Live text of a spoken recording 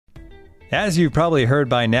As you've probably heard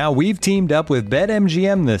by now, we've teamed up with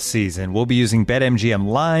BetMGM this season. We'll be using BetMGM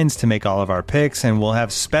lines to make all of our picks, and we'll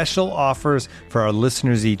have special offers for our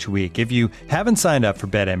listeners each week. If you haven't signed up for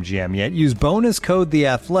BetMGM yet, use bonus code The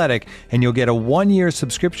Athletic, and you'll get a 1-year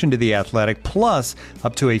subscription to The Athletic, plus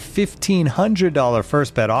up to a $1,500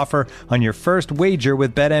 first bet offer on your first wager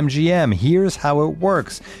with BetMGM. Here's how it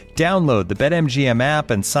works. Download the BetMGM app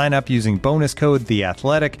and sign up using bonus code The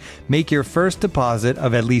Athletic. Make your first deposit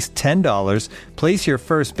of at least $10. Place your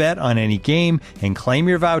first bet on any game and claim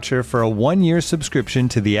your voucher for a 1-year subscription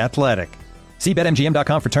to The Athletic. See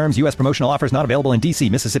BetMGM.com for terms. U.S. promotional offers not available in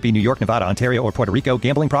D.C., Mississippi, New York, Nevada, Ontario, or Puerto Rico.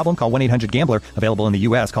 Gambling problem? Call 1-800-GAMBLER. Available in the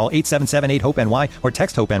U.S. Call 877-8-HOPE-NY or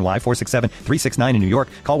text HOPE-NY 467-369 in New York.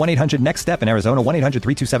 Call 1-800-NEXT-STEP in Arizona.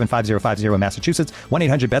 1-800-327-5050 in Massachusetts.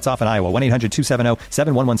 1-800-BETS-OFF in Iowa.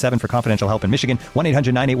 1-800-270-7117 for confidential help in Michigan.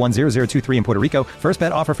 1-800-981-0023 in Puerto Rico. First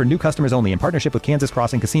bet offer for new customers only in partnership with Kansas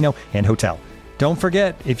Crossing Casino and Hotel. Don't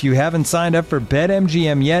forget, if you haven't signed up for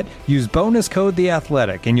BetMGM yet, use bonus code The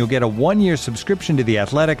Athletic, and you'll get a 1-year subscription to The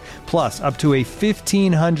Athletic, plus up to a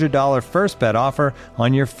 $1,500 first bet offer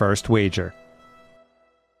on your first wager.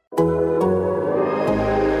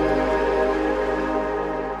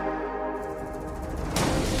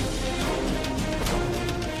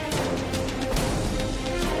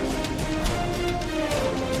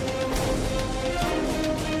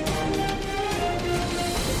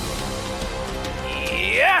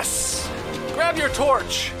 Grab your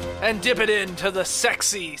torch and dip it into the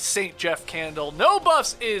sexy St. Jeff candle. No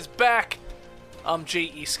Buffs is back. I'm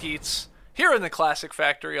J.E. Skeets, here in the Classic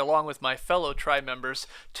Factory, along with my fellow tribe members,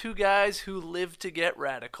 two guys who live to get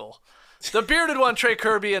radical. The bearded one, Trey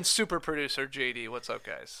Kirby, and super producer, JD. What's up,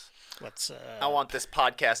 guys? I want this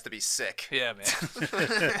podcast to be sick. Yeah, man.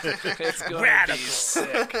 It's going to be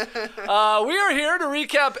sick. We are here to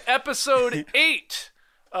recap episode 8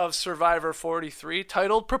 of Survivor 43,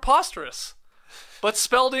 titled Preposterous, but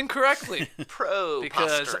spelled incorrectly.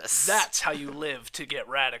 Because that's how you live to get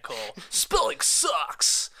radical. Spelling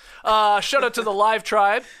sucks. Shout out to the live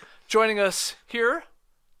tribe joining us here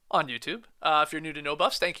on YouTube. If you're new to No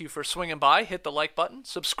Buffs, thank you for swinging by. Hit the like button.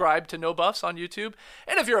 Subscribe to No Buffs on YouTube.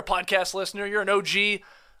 And if you're a podcast listener, you're an OG,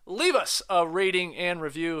 leave us a rating and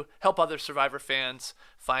review. Help other Survivor fans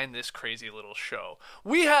find this crazy little show.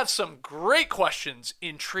 We have some great questions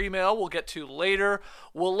in Tree Mail we'll get to later.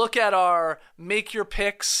 We'll look at our Make Your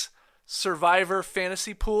Picks Survivor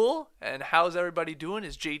fantasy pool and how's everybody doing?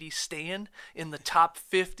 Is JD staying in the top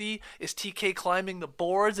 50? Is TK climbing the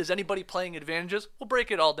boards? Is anybody playing advantages? We'll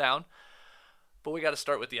break it all down. But we got to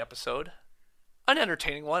start with the episode. An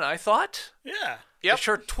entertaining one, I thought. Yeah. Yep. They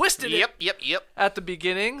sure twisted it at the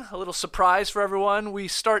beginning. A little surprise for everyone. We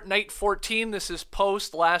start night 14. This is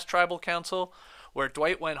post last Tribal Council where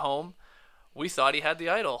Dwight went home. We thought he had the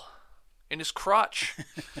idol in his crotch,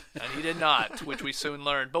 and he did not, which we soon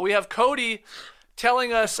learned. But we have Cody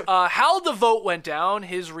telling us how the vote went down,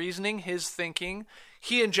 his reasoning, his thinking.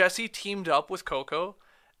 He and Jesse teamed up with Coco.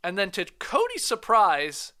 And then to Cody's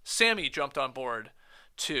surprise, Sammy jumped on board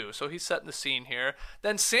too. So he's setting the scene here.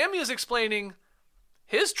 Then Sammy is explaining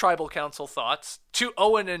his Tribal Council thoughts to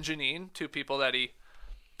Owen and Janine, two people that he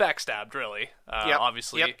backstabbed, really.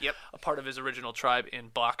 Obviously, a part of his original tribe in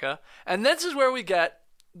Baca. And this is where we get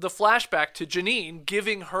the flashback to Janine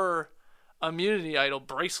giving her immunity idol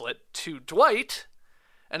bracelet to Dwight.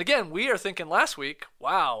 And again, we are thinking last week,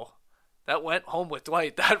 wow, that went home with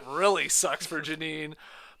Dwight. That really sucks for Janine.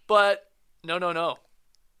 But no.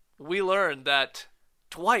 We learned that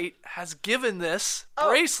Dwight has given this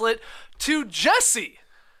bracelet to Jesse.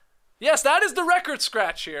 Yes, that is the record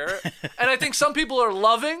scratch here. And I think some people are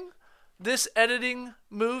loving this editing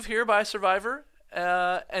move here by Survivor.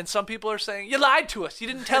 And some people are saying, you lied to us. You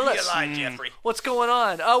didn't tell us. You lied, Jeffrey. What's going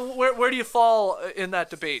on? Where do you fall in that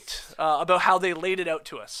debate about how they laid it out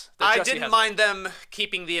to us? I didn't mind them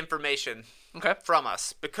keeping the information from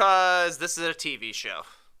us because this is a TV show.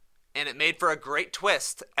 And it made for a great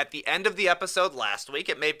twist at the end of the episode last week.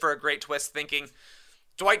 It made for a great twist thinking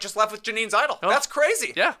Dwight just left with Janine's idol. Oh. That's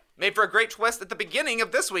crazy. Yeah. Made for a great twist at the beginning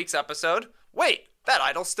of this week's episode. Wait, that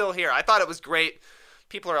idol's still here. I thought it was great.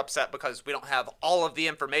 People are upset because we don't have all of the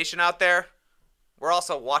information out there. We're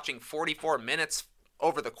also watching 44 minutes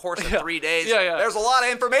over the course of 3 days. Yeah. There's a lot of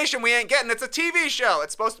information we ain't getting. It's a TV show.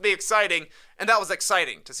 It's supposed to be exciting. And that was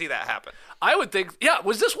exciting to see that happen. I would think,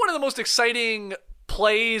 was this one of the most exciting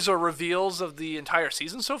plays or reveals of the entire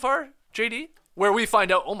season so far, JD? Where we find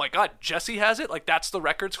out, oh my God, Jesse has it? Like, that's the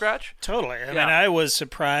record scratch? Totally. I mean, I was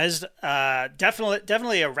surprised.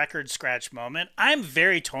 Definitely a record scratch moment. I'm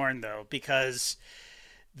very torn, though, because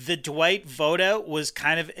the Dwight vote out was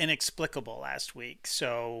kind of inexplicable last week.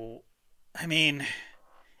 So I mean,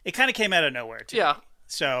 it kind of came out of nowhere, too. Yeah.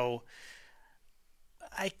 So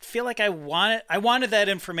I feel like I wanted that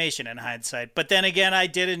information in hindsight. But then again, I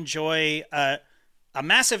did enjoy a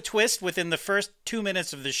massive twist within the first 2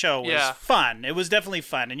 minutes of the show. Was fun. It was definitely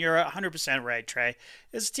fun. And you're 100% right, Trey.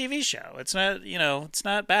 It's a TV show. It's not, it's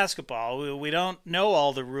not basketball. We don't know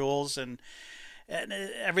all the rules, and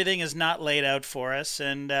everything is not laid out for us.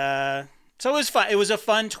 And so it was fun. It was a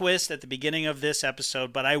fun twist at the beginning of this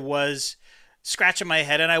episode, but I was scratching my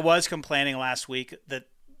head, and I was complaining last week that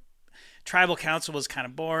Tribal Council was kind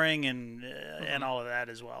of boring and all of that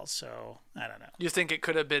as well. So I don't know. You think it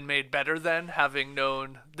could have been made better then, having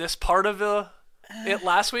known this part of it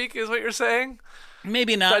last week? Is what you're saying?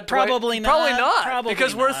 Maybe not. Probably not.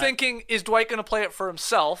 Because we're thinking, is Dwight going to play it for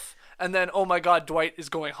himself? And then, oh my God, Dwight is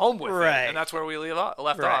going home with it. And that's where we left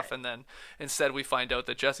off. And then instead we find out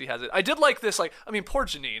that Jesse has it. I did like this. Poor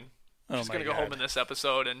Janine. She's going to go home in this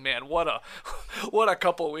episode, and man, what a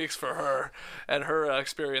couple of weeks for her and her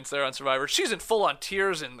experience there on Survivor. She's in full-on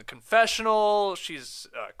tears in the confessional. She's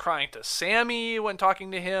crying to Sammy when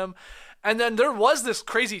talking to him. And then there was this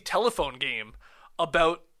crazy telephone game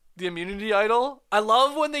about the immunity idol. I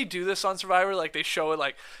love when they do this on Survivor. Like, they show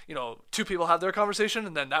it, two people have their conversation,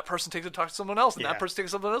 and then that person takes it to talk to someone else, and that person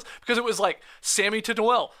takes it to someone else. Because it was like Sammy to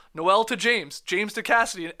Noelle, Noelle to James, James to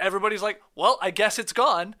Cassidy, and everybody's like, well, I guess it's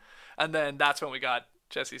gone. And then that's when we got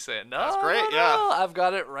Jesse saying, no, that's great. No, I've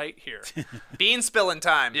got it right here. Bean spilling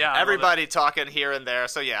time. Yeah, everybody talking here and there.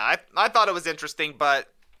 So, yeah, I thought it was interesting,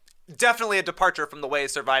 but definitely a departure from the way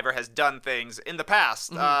Survivor has done things in the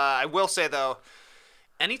past. Mm-hmm. I will say, though,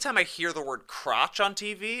 anytime I hear the word crotch on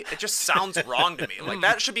TV, it just sounds wrong to me. Like,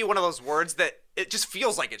 that should be one of those words that it just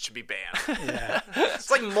feels like it should be banned. Yeah. It's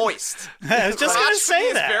like moist. I was just going to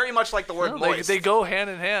say that. It's very much like the word moist. They go hand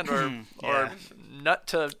in hand, or nut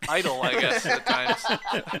to idol, I guess, at times.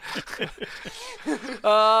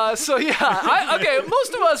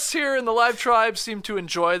 Most of us here in the live tribe seem to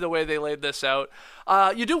enjoy the way they laid this out.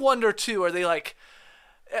 You do wonder, too, are they like,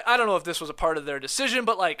 I don't know if this was a part of their decision,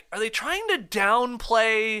 but are they trying to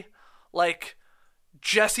downplay,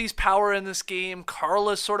 Jesse's power in this game,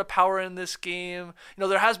 Carla's sort of power in this game?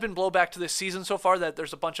 There has been blowback to this season so far that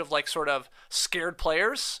there's a bunch of, sort of scared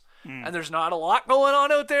players. And there's not a lot going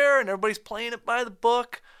on out there, and everybody's playing it by the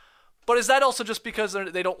book. But is that also just because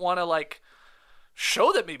they don't want to,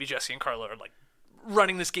 show that maybe Jesse and Carla are,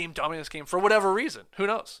 running this game, dominating this game for whatever reason? Who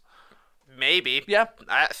knows? Maybe. Yeah.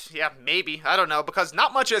 Maybe. I don't know, because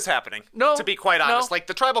not much is happening, to be quite honest.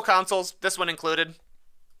 The Tribal Councils, this one included,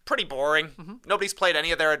 pretty boring. Mm-hmm. Nobody's played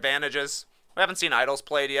any of their advantages. We haven't seen idols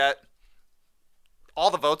played yet. All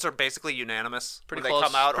the votes are basically unanimous when they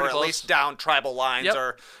come out, or at least down tribal lines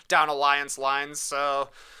or down alliance lines. So,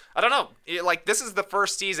 I don't know. This is the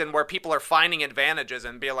first season where people are finding advantages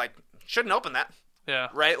and be like, shouldn't open that. Yeah.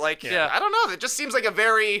 Right? I don't know. It just seems like a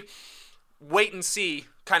very wait and see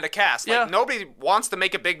kind of cast. Nobody wants to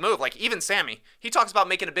make a big move. Even Sammy, he talks about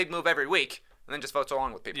making a big move every week and then just votes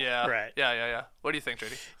along with people. Yeah. Right. Yeah. What do you think,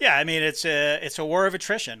 JD? Yeah, I mean, it's a war of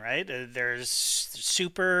attrition, right? There's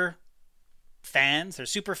super fans. They're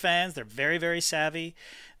super fans. They're very, very savvy.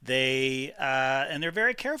 And they're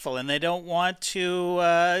very careful, and they don't want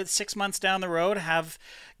to 6 months down the road have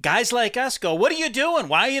guys like us go, what are you doing?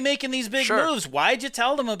 Why are you making these big moves? Why'd you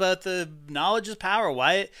tell them about the knowledge is power?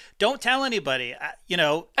 Why don't tell anybody?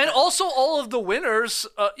 And also all of the winners,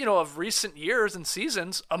 of recent years and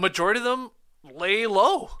seasons, a majority of them lay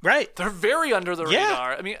low. Right. They're very under the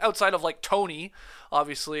radar. I mean, outside of Tony,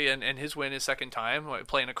 obviously, and his win his second time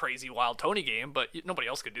playing a crazy wild Tony game, but nobody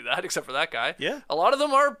else could do that except for that guy. Yeah. A lot of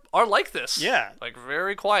them are like this. Yeah.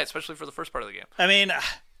 Very quiet, especially for the first part of the game. I mean,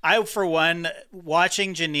 I, for one,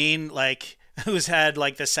 watching Janine, who's had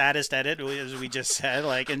the saddest edit, as we just said,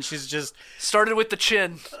 and she's just started with the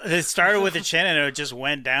chin. It started with the chin, and it just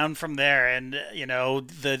went down from there. And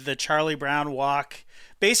the Charlie Brown walk.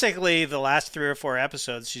 Basically, the last 3 or 4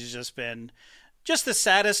 episodes, she's just been just the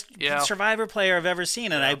saddest Survivor player I've ever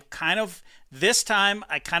seen. And this time,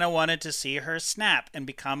 I kind of wanted to see her snap and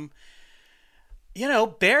become,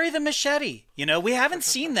 bury the machete. We haven't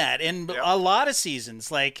seen that in a lot of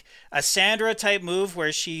seasons. Like a Sandra type move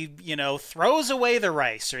where she, throws away the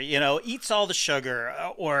rice or, eats all the sugar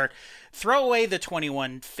or throw away the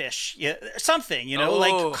 21 fish, something,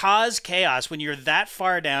 cause chaos when you're that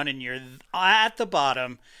far down and you're at the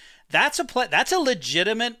bottom. That's a play. That's a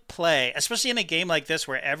legitimate play, especially in a game like this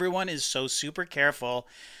where everyone is so super careful.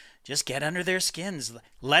 Just get under their skins.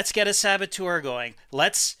 Let's get a saboteur going.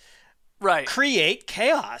 Let's create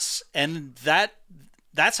chaos. And that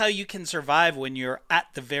That's how you can survive when you're at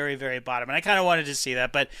the very, very bottom. And I kind of wanted to see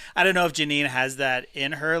that, but I don't know if Janine has that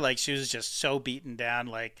in her. Like, she was just so beaten down.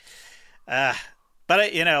 Like, but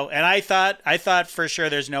and I thought for sure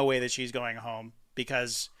there's no way that she's going home,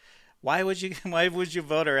 because why would you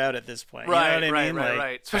vote her out at this point? Right, you know what I mean?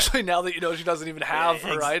 Right. Especially now that she doesn't even have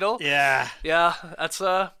her idol. Yeah. Yeah, that's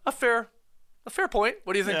a fair point.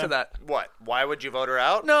 What do you think to that? What? Why would you vote her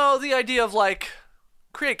out? No, the idea of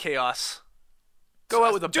create chaos. Go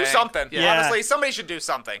out with a bang. Do something. Yeah. Honestly, somebody should do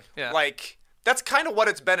something. Yeah. That's kind of what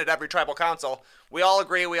it's been at every tribal council. We all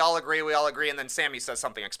agree, and then Sammy says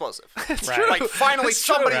something explosive. It's true. Finally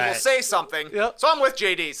somebody will say something. Yep. So I'm with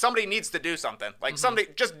JD. Somebody needs to do something. Somebody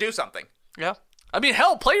just do something. Yeah. I mean,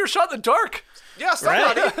 hell, play your shot in the dark. Yeah,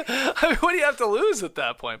 somebody. I mean, what do you have to lose at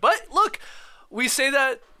that point? But look, we say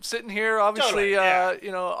that sitting here, obviously,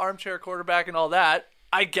 armchair quarterback and all that.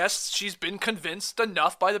 I guess she's been convinced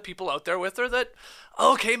enough by the people out there with her that,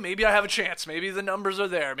 okay, maybe I have a chance. Maybe the numbers are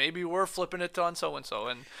there. Maybe we're flipping it on so-and-so.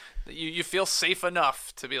 And you feel safe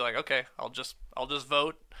enough to be like, okay, I'll just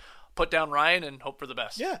vote, put down Ryan, and hope for the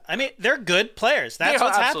best. Yeah, I mean, they're good players. That's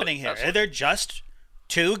what's happening here. Absolutely. They're just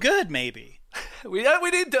too good, maybe. We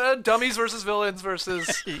need dummies versus villains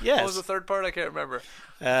versus yes. What was the third part? I can't remember.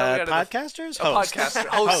 Podcasters? Podcaster.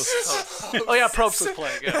 Hosts. Oh, yeah, Probst was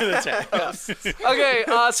playing. Yeah. That's right. Yeah. Okay,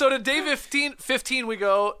 so to day 15 we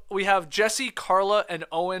go. We have Jesse, Carla, and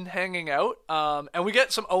Owen hanging out. And we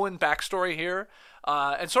get some Owen backstory here.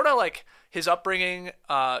 And sort of like his upbringing,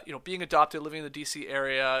 being adopted, living in the D.C.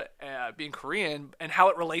 area, being Korean, and how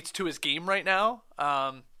it relates to his game right now.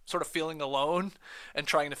 Sort of feeling alone and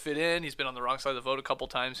trying to fit in. He's been on the wrong side of the vote a couple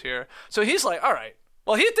times here. So he's like, all right,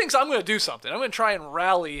 well, he thinks I'm going to do something. I'm going to try and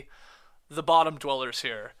rally the bottom dwellers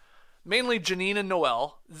here. Mainly Janine and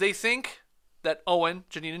Noelle. They think that Owen,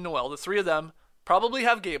 Janine, and Noelle, the three of them, probably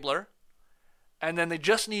have Gabler, and then they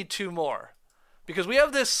just need two more. Because we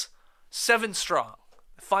have this 7 strong.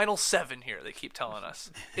 Final 7 here, they keep telling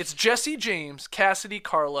us. It's Jesse, James, Cassidy,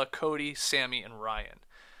 Carla, Cody, Sammy, and Ryan.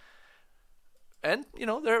 And,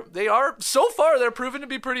 they're proven to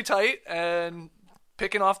be pretty tight and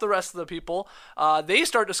picking off the rest of the people. They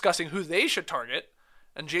start discussing who they should target,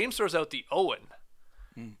 and James throws out the Owen.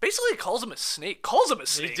 Basically calls him a snake.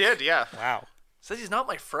 He did, yeah. Wow. Says he's not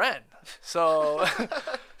my friend. So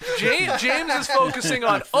James is focusing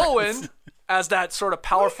on Owen as that sort of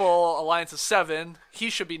powerful alliance of 7. He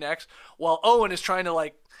should be next, while Owen is trying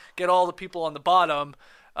to, get all the people on the bottom.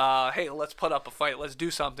 Hey, let's put up a fight. Let's do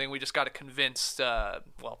something. We just got to convince,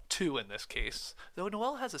 2 in this case. Though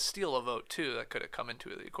Noelle has a steal a vote, too, that could have come into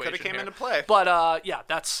the equation. Could have came into play. But,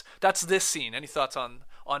 that's this scene. Any thoughts on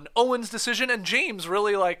Owen's decision? And James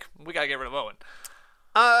really, we got to get rid of Owen.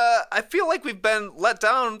 I feel like we've been let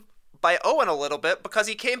down by Owen a little bit because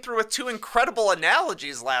he came through with 2 incredible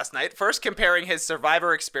analogies last night. First, comparing his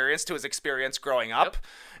Survivor experience to his experience growing up. Yep.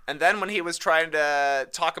 And then when he was trying to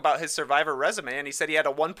talk about his Survivor resume, and he said he had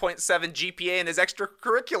a 1.7 GPA and his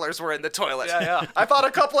extracurriculars were in the toilet. Yeah. I thought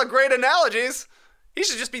a couple of great analogies. He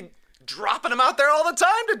should just be dropping them out there all the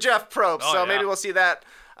time to Jeff Probst. Maybe we'll see that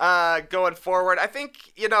going forward. I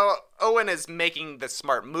think, Owen is making the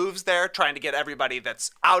smart moves there, trying to get everybody that's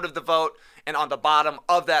out of the vote and on the bottom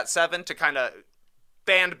of that 7 to kind of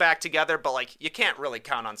band back together. But, you can't really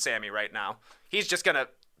count on Sammy right now. He's just going to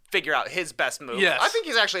figure out his best move. Yes. I think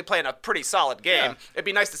he's actually playing a pretty solid game. Yeah. It'd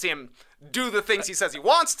be nice to see him do the things he says he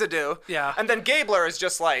wants to do. Yeah. And then Gabler is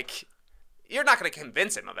just you're not going to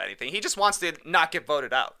convince him of anything. He just wants to not get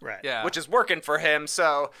voted out. Right. Yeah. Which is working for him.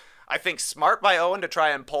 So I think smart by Owen to try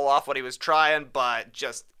and pull off what he was trying, but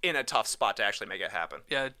just in a tough spot to actually make it happen.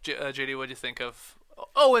 Yeah. JD, what do you think of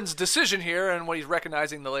Owen's decision here and what he's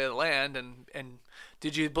recognizing the lay of the land? And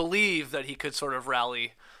did you believe that he could sort of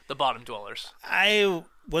rally the bottom dwellers? I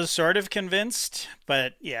was sort of convinced,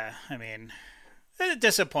 but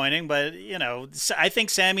disappointing. But, I think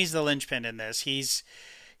Sammy's the linchpin in this. He's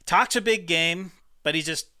talks a big game, but he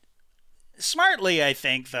just smartly, I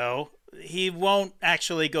think, though, he won't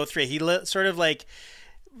actually go through. He sort of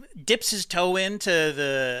dips his toe into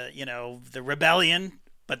the rebellion,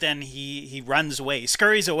 but then he runs away,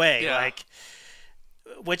 scurries away,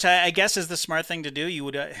 which I guess is the smart thing to do.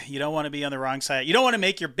 You don't want to be on the wrong side. You don't want to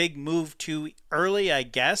make your big move too early, I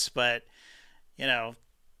guess. But when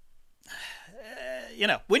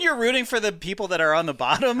you're rooting for the people that are on the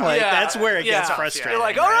bottom, that's where it gets frustrating. You're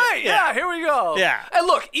like, all right, here we go. Yeah. And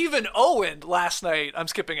look, even Owen last night, I'm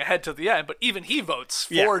skipping ahead to the end, but even he votes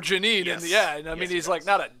for Janine in the end. I mean, he's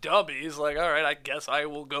not a dummy. He's like, all right, I guess I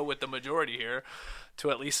will go with the majority here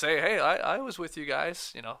to at least say, hey, I was with you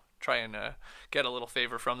guys, try and get a little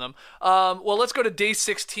favor from them. Well, let's go to day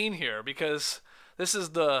 16 here because This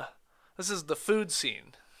is the food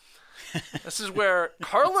scene. This is where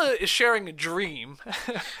Carla is sharing a dream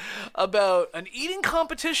about an eating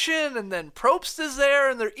competition, and then Probst is there,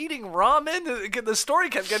 and they're eating ramen. The story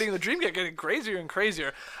kept getting, the dream kept getting crazier and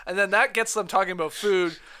crazier, and then that gets them talking about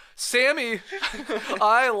food. Sammy,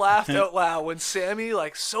 I laughed out loud when Sammy,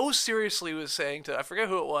 like, so seriously was saying to, I forget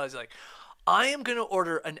who it was, like, I am going to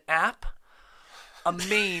order an app, a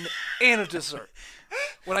main, and a dessert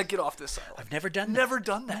when I get off this island. I've never done that. Never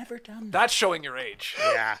done that. Never done that. That's showing your age.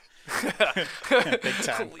 Yeah. Big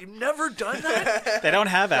time. You've never done that? They don't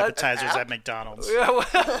have appetizers at McDonald's. Yeah,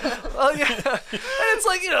 well, yeah. And it's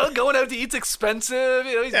like, going out to eat's expensive.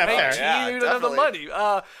 He's 19, he doesn't have the money.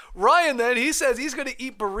 Ryan, then, he says he's going to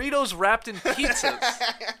eat burritos wrapped in pizzas.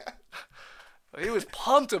 He was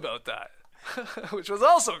pumped about that, which was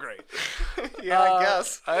also great. Yeah, I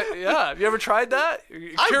guess. Have you ever tried that?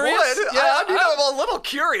 I would. Yeah, I'm a little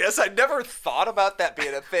curious. I never thought about that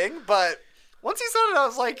being a thing, but once he said it, I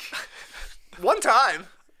was like, one time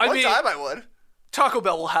I would. Taco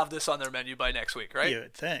Bell will have this on their menu by next week, right? You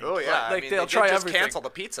would think. Oh, yeah. Like, they'll try just everything. cancel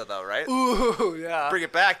the pizza, though, right? Ooh, yeah. Bring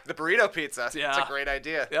it back. The burrito pizza. Yeah. It's a great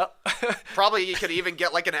idea. Yep. Probably you could even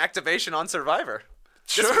get, like, an activation on Survivor.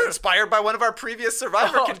 Sure. This was inspired by one of our previous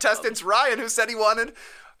Survivor contestants, Ryan, who said he wanted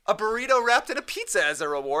a burrito wrapped in a pizza as a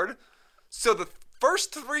reward. So the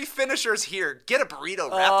first 3 finishers here get a burrito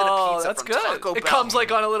wrapped in a pizza that's from good. Taco Bell. It comes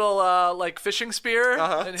like on a little like fishing spear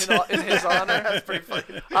in his honor. That's pretty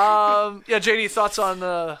funny. Yeah, JD, thoughts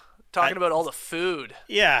on talking about all the food?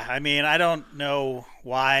 Yeah, I mean, I don't know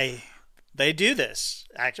why they do this.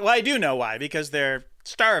 Actually, well, I do know why, because they're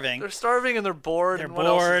starving. They're starving and they're bored. They're and bored.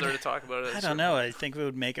 What else is there to talk about? I don't know. I think it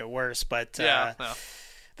would make it worse, but no.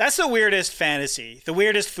 That's the weirdest fantasy, the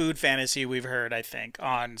weirdest food fantasy we've heard, I think,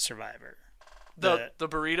 on Survivor. The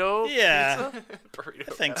burrito? Yeah. Pizza?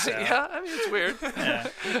 Burrito. I think so. Yeah, I mean, it's weird. Yeah.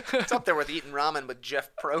 It's up there with eating ramen with Jeff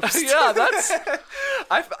Probst. Yeah, that's...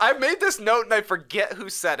 I made this note and I forget who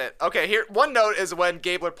said it. Okay, here, one note is when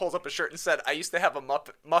Gabler pulls up a shirt and said, I used to have a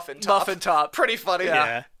muffin top. Muffin top. Pretty funny.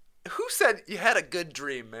 Yeah. Who said you had a good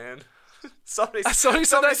dream, man? Somebody said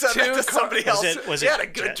that to somebody else. Was you had a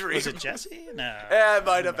good dream. Was it Jesse? No. Yeah, it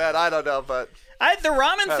might have been. I don't know, but... The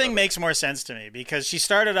ramen thing makes more sense to me because she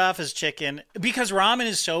started off as chicken. Because ramen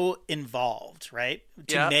is so involved, right?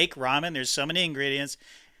 To make ramen, there's so many ingredients.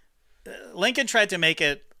 Lincoln tried to make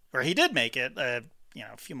it, or he did make it, a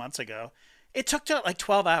few months ago. It took like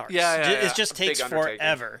 12 hours. It just takes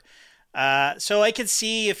forever. So I could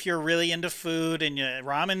see if you're really into food and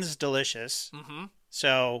ramen's delicious. Mm-hmm.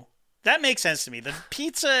 So that makes sense to me. The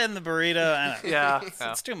pizza and the burrito, I don't know.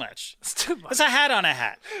 It's too much. It's too much. It's a hat on a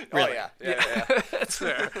hat. Really. Oh, yeah. That's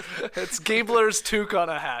fair. It's Gabler's toque on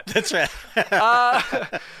a hat. That's right.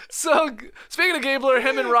 So, speaking of Gabler,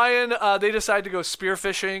 him and Ryan, they decide to go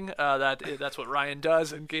spearfishing. That's what Ryan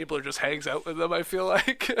does, and Gabler just hangs out with them, I feel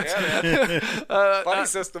like. Funny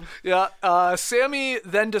system. Yeah. Sammy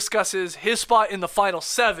then discusses his spot in the final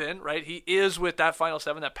 7, right? He is with that final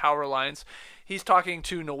 7, that Power Alliance. He's talking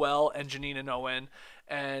to Noelle and Janine and Owen,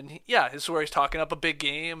 and this is where he's talking up a big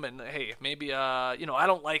game. And hey, maybe I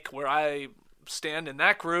don't like where I stand in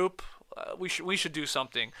that group. We should do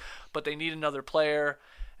something, but they need another player.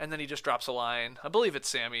 And then he just drops a line. I believe it's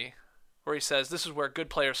Sammy, where he says, "This is where good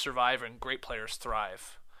players survive and great players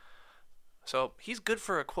thrive." So he's good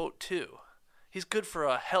for a quote too. He's good for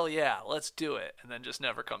a hell yeah, let's do it, and then just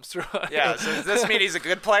never comes through. Yeah. So does this mean he's a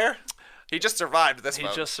good player? He just survived this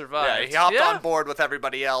vote. He just survived. Yeah, he hopped on board with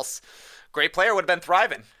everybody else. Great player would have been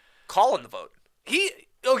thriving. Calling the vote.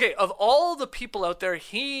 Of all the people out there,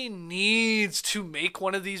 he needs to make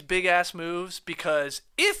one of these big-ass moves, because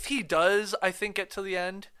if he does, I think, get to the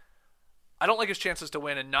end, I don't like his chances to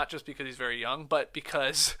win, and not just because he's very young, but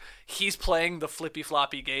because he's playing the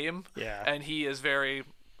flippy-floppy game, and he is very...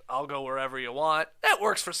 I'll go wherever you want. That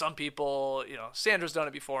works for some people. Sandra's done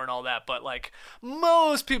it before and all that, but like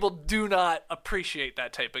most people do not appreciate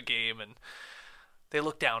that type of game, and they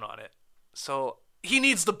look down on it. So he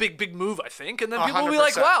needs the big move, I think, and then people will be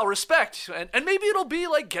like, wow, respect. And maybe it'll be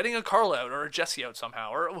like getting a Carl out or a Jesse out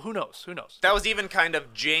somehow, or who knows? That was even kind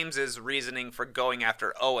of James's reasoning for going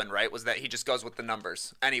after Owen, right? Was that he just goes with the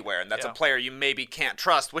numbers anywhere, and that's a player you maybe can't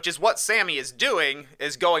trust, which is what Sammy is doing,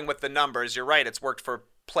 is going with the numbers. You're right, it's worked for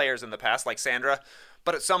players in the past like Sandra,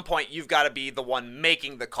 but at some point you've got to be the one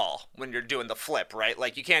making the call when you're doing the flip, right?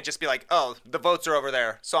 Like you can't just be like, oh, the votes are over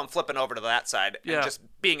there, so I'm flipping over to that side, and just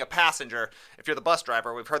being a passenger. If you're the bus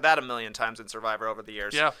driver, we've heard that a million times in Survivor over the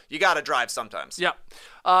years. You got to drive sometimes.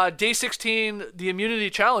 Day 16, the immunity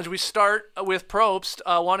challenge. We start with Probst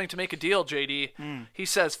wanting to make a deal. JD, he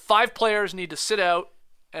says 5 players need to sit out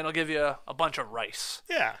and I'll give you a bunch of rice.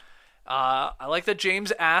 Yeah. I like that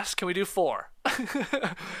James asked, can we do 4?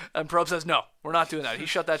 And Probe says, no, we're not doing that. He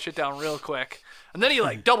shut that shit down real quick. And then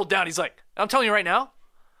he doubled down. He's like, I'm telling you right now,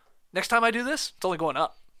 next time I do this, it's only going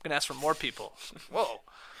up. I'm going to ask for more people. Whoa.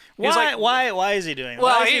 Why is he doing that?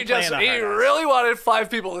 Well, he really wanted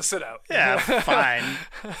 5 people to sit out. Yeah,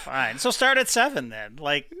 fine. So start at 7 then.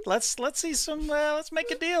 Let's see some. Let's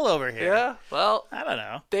make a deal over here. Yeah. Well, I don't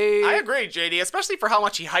know. I agree, JD, especially for how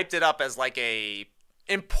much he hyped it up as a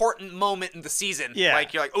important moment in the season. Yeah.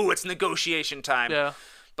 You're like, oh, it's negotiation time. Yeah.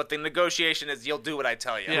 But the negotiation is you'll do what I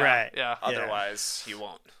tell you. Yeah. Right. Yeah. Otherwise, you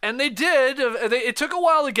won't. And they did. It took a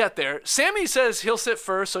while to get there. Sammy says he'll sit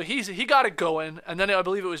first, so he got it going. And then I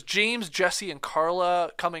believe it was James, Jesse, and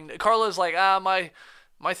Carla coming. Carla's like, my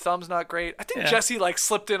thumb's not great. I think Jesse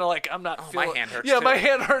slipped in I'm not feeling. My hand hurts. Yeah, too. my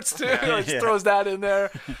hand hurts too. Throws that in there.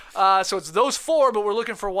 So it's those 4, but we're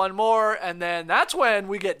looking for one more. And then that's when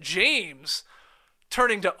we get James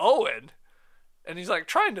turning to Owen. And he's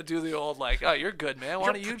trying to do the old oh, you're good, man. Why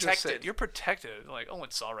don't you just sit? You're protected. Owen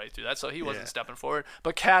saw right through that, so he wasn't stepping forward.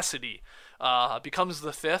 But Cassidy becomes the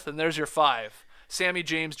 5th, and there's your 5. Sammy,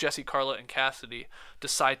 James, Jesse, Carla, and Cassidy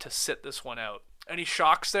decide to sit this one out. Any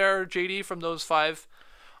shocks there, JD, from those 5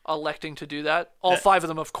 electing to do that? All 5 of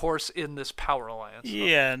them, of course, in this Power Alliance. So.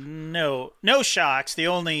 Yeah, no shocks. The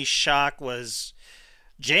only shock was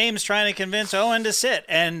James trying to convince Owen to sit.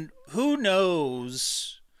 And who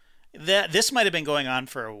knows... that this might have been going on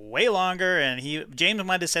for way longer, and James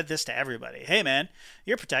might have said this to everybody. Hey, man,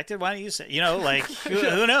 you're protected. Why don't you say?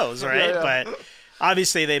 Who knows, right? Yeah. But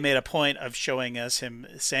obviously, they made a point of showing us him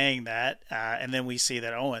saying that, and then we see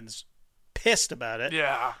that Owen's pissed about it.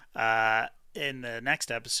 Yeah. In the next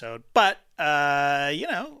episode, but we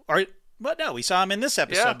saw him in this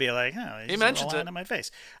episode be like, oh, he mentions it in my face.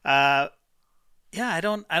 I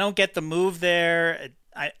don't get the move there.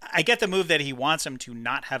 I get the move that he wants him to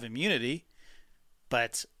not have immunity,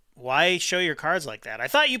 but why show your cards like that? I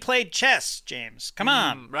thought you played chess, James. Come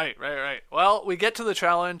on. Right. Well, we get to the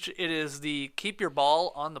challenge. It is the keep your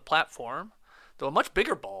ball on the platform, though a much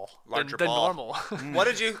bigger ball than normal.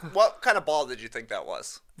 What kind of ball did you think that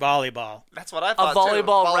was? Volleyball. That's what I thought. A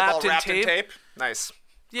volleyball, too. wrapped in tape. Nice.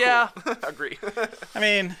 Yeah. Cool. Agree. I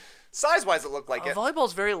mean, size-wise, it looked like it.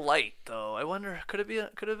 Volleyball's very light, though. I wonder, could it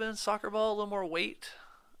have been a soccer ball, a little more weight?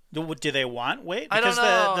 Do they want weight? Because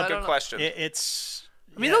I don't know. Good question. It's.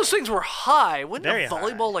 I mean, those things were high. Wouldn't Very a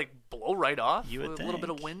volleyball blow right off? You would with think. a little bit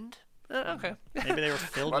of wind. Okay. Maybe they were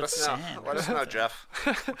filled with sand. Let us know, Jeff.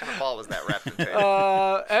 What kind of ball was that wrapped in tape?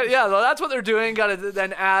 Yeah, well, that's what they're doing. Got to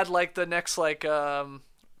then add the next rod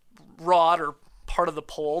or part of the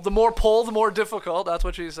pole. The more pole, the more difficult. That's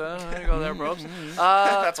what she said. There you go, there, Probes.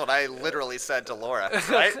 That's what I literally said to Laura.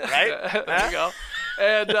 Right? There you go.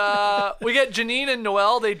 And we get Janine and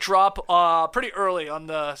Noelle. They drop pretty early on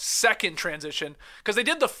the second transition because they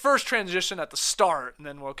did the first transition at the start. And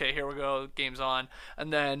then, okay, here we go. Game's on.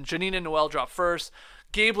 And then Janine and Noelle drop first.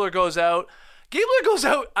 Gabler goes out.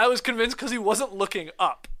 I was convinced because he wasn't looking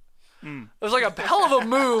up. It was a hell of a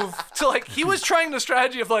move to he was trying the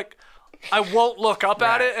strategy of I won't look up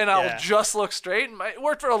at it and I'll just look straight. And it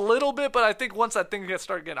worked for a little bit, but I think once that thing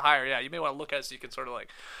started getting higher, you may want to look at it so you can sort of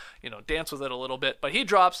dance with it a little bit. But he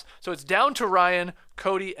drops, so it's down to Ryan,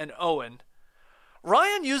 Cody, and Owen.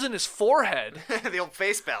 Ryan using his forehead. The old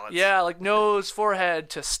face balance. Yeah, nose,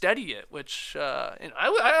 forehead to steady it, which I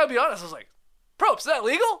gotta be honest, I was like, Probes, is that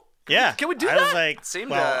legal? Can we do that? I was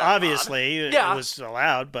obviously it was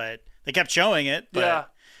allowed, but they kept showing it.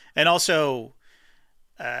 But, and also,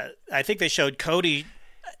 I think they showed Cody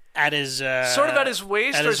at his sort of at his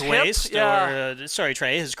waist, at or his waist, hip. or sorry,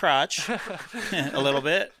 Trey, his crotch, a little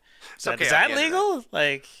bit. Is that legal?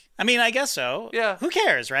 I guess so. Yeah. Who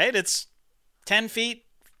cares, right? It's 10 feet,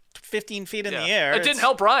 15 feet in the air. It didn't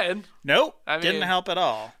help Ryan. Nope. Didn't help at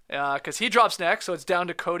all. Yeah, because he drops next, so it's down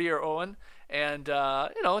to Cody or Owen, and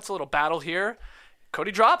it's a little battle here.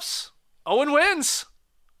 Cody drops. Owen wins.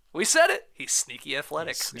 We said it. He's sneaky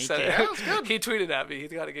athletic. Sneaky. That was good. He tweeted at me. He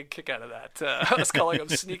got a good kick out of that. I was calling him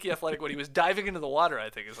sneaky athletic when he was diving into the water, I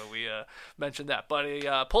think is when we mentioned that. But he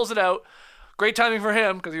pulls it out. Great timing for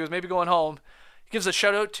him because he was maybe going home. He gives a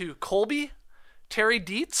shout out to Colby, Terry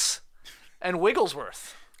Dietz, and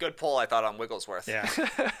Wigglesworth. Good pull, I thought, on Wigglesworth. Yeah.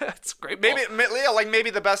 It's a great pull.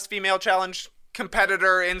 Maybe the best female challenge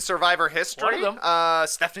competitor in Survivor history. One of them.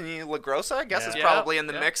 Stephanie LaGrossa, I guess, is probably in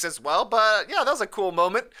the mix as well. But yeah, that was a cool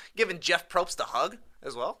moment. Giving Jeff Probst a hug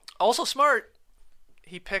as well. Also smart.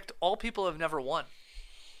 He picked all people who have never won.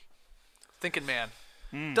 Thinking man.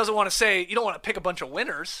 Doesn't want to say, you don't want to pick a bunch of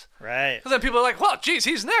winners. Right. Because then people are like, well, geez,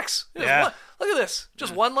 he's next. Look at this.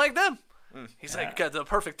 Just one like them. He's like, got the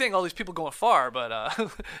perfect thing. All these people going far, but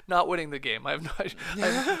not winning the game. I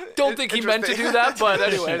don't think he meant to do that, but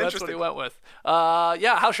anyway, that's what he went with.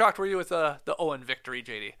 How shocked were you with the Owen victory,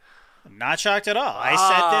 JD? I'm not shocked at all. I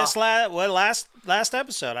said this last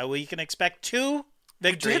episode. We can expect 2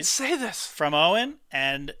 victories. You did say this. From Owen,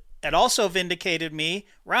 and it also vindicated me.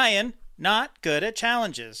 Ryan, not good at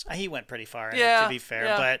challenges. He went pretty far, to be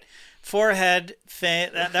fair, but forehead thing,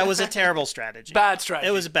 that was a terrible strategy. Bad strategy.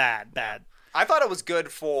 It was bad. I thought it was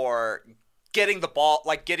good for getting the ball,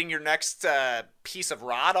 like getting your next piece of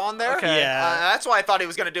rod on there. Okay. Yeah. That's what I thought he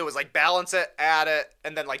was going to do, was like balance it, add it,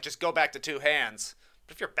 and then like just go back to 2 hands.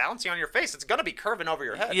 If you're bouncing on your face, it's going to be curving over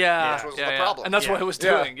your head. Yeah. Which was the problem. And that's what it was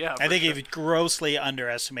doing. Yeah. I think he grossly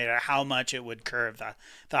underestimated how much it would curve the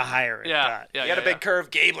higher it got. He had a big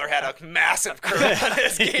curve. Gabler had a massive curve on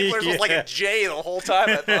his. Gabler's was like a J the whole time,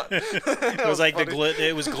 I thought. It was like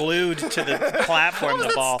it was glued to the platform,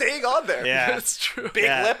 the ball. Staying on there. Yeah. That's true. Big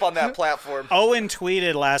lip on that platform. Owen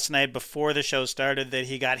tweeted last night before the show started that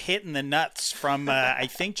he got hit in the nuts from, I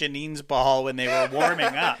think, Janine's ball when they were warming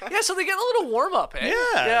up. Yeah, so they get a little warm-up, eh?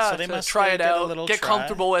 Yeah, so they must try it out, get try.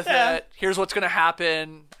 comfortable with it. Here's what's going to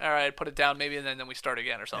happen. All right, put it down maybe, and then we start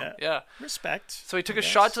again or something. Yeah. Respect. So he took a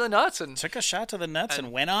shot to the nuts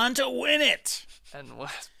and went on to win it. And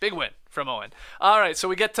big win from Owen. All right, so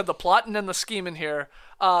we get to the plotting and the scheming here.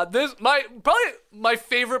 This probably my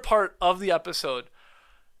favorite part of the episode.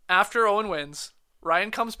 After Owen wins, Ryan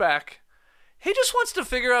comes back. He just wants to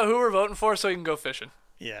figure out who we're voting for so he can go fishing.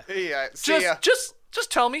 Yeah. Just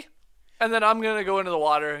tell me. And then I'm going to go into the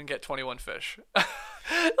water and get 21 fish.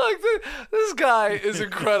 This guy is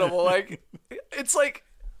incredible. Like, it's like,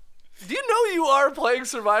 do you know you are playing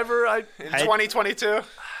Survivor? In 2022?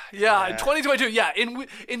 Yeah, in 2022. Yeah,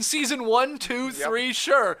 in season 1, 2, 3,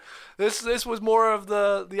 sure. This was more of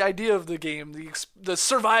the idea of the game, the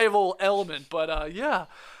survival element. But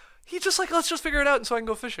he's just like, let's just figure it out and so I can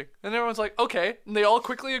go fishing. And everyone's like, okay. And they all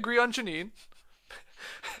quickly agree on Janine.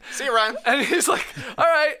 See you, Ryan. And he's like, all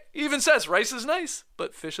right. He even says, rice is nice,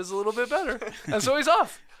 but fish is a little bit better. And so he's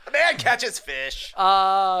off. The man catches fish.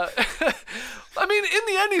 I mean, in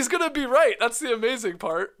the end, he's going to be right. That's the amazing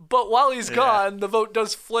part. But while he's gone, the vote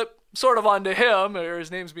does flip sort of onto him, or his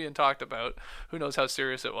name's being talked about. Who knows how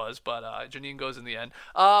serious it was, but Janine goes in the end.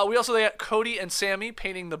 We also got Cody and Sammy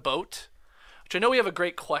painting the boat, which I know we have a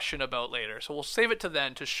great question about later, so we'll save it to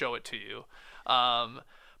then to show it to you.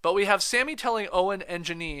 But we have Sammy telling Owen and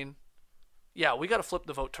Janine, yeah, we got to flip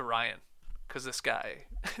the vote to Ryan. Because this guy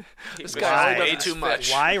way too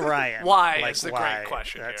much. Why Ryan? Why is the great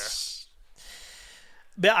question here.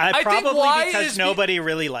 Probably because nobody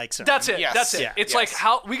really likes him. That's it. Yes. That's it. Yeah. It's like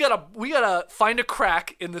how we gotta find a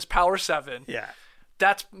crack in this Power 7. Yeah.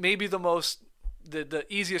 That's maybe the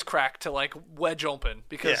easiest crack to like wedge open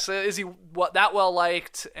because is he that well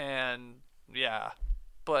liked and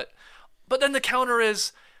but then the counter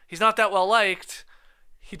is he's not that well liked.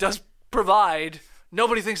 He does provide.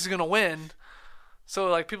 Nobody thinks he's gonna win. So,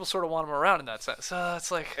 like, people sort of want him around in that sense.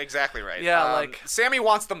 It's like... Exactly right. Yeah, Sammy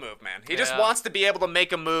wants the move, man. He just wants to be able to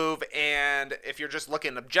make a move, and if you're just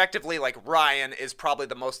looking objectively, like, Ryan is probably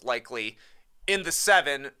the most likely in the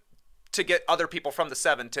 7 to get other people from the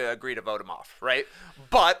 7 to agree to vote him off, right?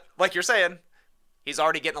 But, like you're saying, he's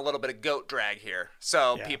already getting a little bit of goat drag here.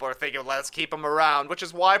 So, people are thinking, let's keep him around, which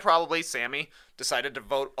is why probably Sammy decided to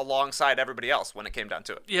vote alongside everybody else when it came down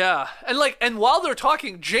to it. Yeah. And while they're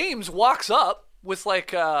talking, James walks up with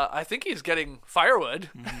like I think he's getting firewood,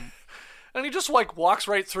 and he just like walks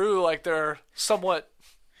right through like their somewhat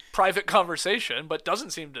private conversation, but doesn't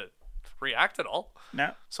seem to react at all.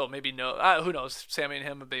 No. So maybe who knows? Sammy and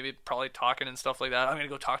him maybe probably talking and stuff like that. I'm gonna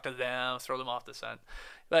go talk to them, throw them off the scent.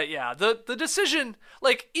 But yeah, the decision,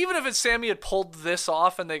 like even if Sammy had pulled this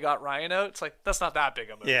off and they got Ryan out, it's like that's not that big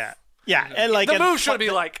a move. Yeah. Yeah, and like the move should be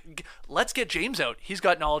like, let's get James out. He's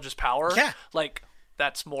got knowledge is power. Yeah, like.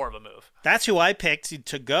 That's more of a move. That's who I picked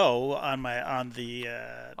to go on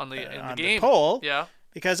the poll. Yeah,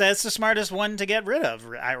 because that's the smartest one to get rid of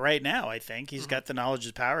right now. I think he's got the knowledge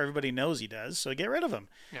of power. Everybody knows he does, so get rid of him.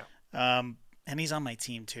 Yeah. And he's on my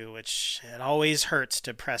team too, which it always hurts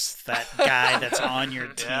to press that guy that's on your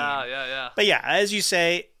team. Yeah. But yeah, as you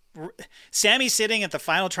say, Sammy sitting at the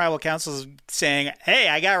final tribal council saying, "Hey,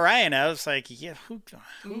 I got Ryan out." It's like, yeah, who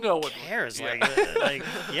no one cares? Yeah. Like,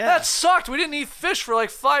 yeah, that sucked. We didn't eat fish for like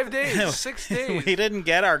 5 days, 6 days. We didn't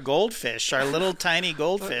get our goldfish, our little tiny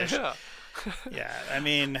goldfish. Yeah, I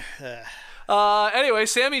mean. Anyway,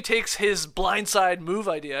 Sammy takes his blindside move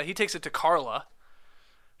idea. He takes it to Carla.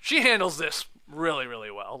 She handles this really,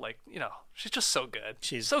 really well. Like, she's just so good.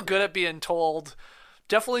 She's so good at being told,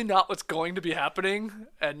 definitely not what's going to be happening,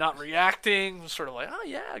 and not reacting, sort of like, oh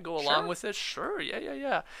yeah, go along with it, sure,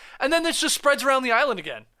 yeah. And then this just spreads around the island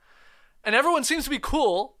again. And everyone seems to be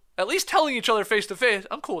cool, at least telling each other face to face,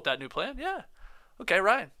 I'm cool with that new plan, yeah. Okay,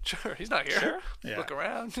 Ryan, sure, he's not here. Sure. Yeah. Look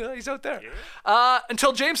around, he's out there. Yeah.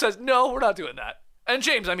 Until James says, no, we're not doing that. And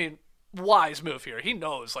James, I mean, wise move here. He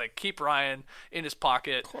knows, like, keep Ryan in his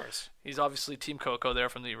pocket. Of course. He's obviously Team Coco there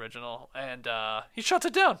from the original. And he shuts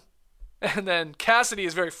it down. And then Cassidy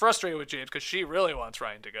is very frustrated with James because she really wants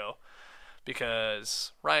Ryan to go.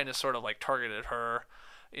 Because Ryan has sort of, like, targeted her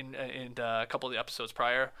in a couple of the episodes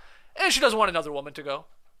prior. And she doesn't want another woman to go.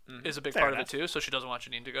 Is a big part of it too, so she doesn't want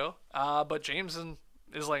Janine to go. But James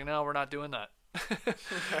is like, no, we're not doing that.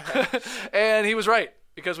 And he was right,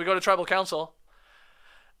 because we go to Tribal Council.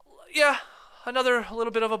 Yeah, a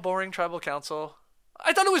little bit of a boring Tribal Council.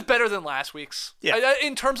 I thought it was better than last week's. Yeah.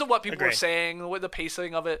 In terms of what people were saying, with the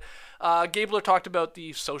pacing of it. Gabler talked about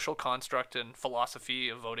the social construct and philosophy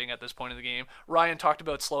of voting at this point in the game. Ryan talked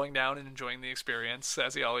about slowing down and enjoying the experience,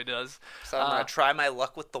 as he always does. So I'm going to try my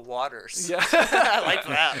luck with the waters. Yeah. I like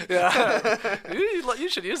that. Yeah. You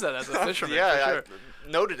should use that as a fisherman, for sure. I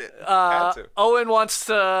noted it. Had to. Owen wants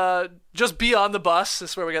to just be on the bus.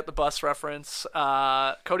 This is where we get the bus reference.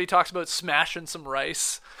 Cody talks about smashing some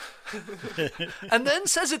rice. And then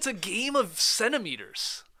says it's a game of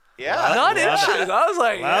centimeters. Yeah. Not inches. I was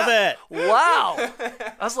like, love it. Wow.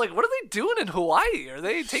 I was like, what are they doing in Hawaii? Are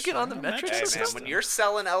they taking on the metric system? Man, when you're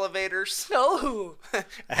selling elevators, no.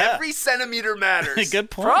 Every centimeter matters.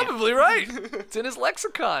 Good point. Probably right. It's in his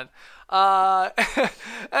lexicon.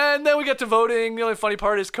 And then we get to voting. The only funny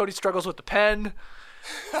part is Cody struggles with the pen.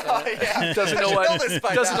 Doesn't know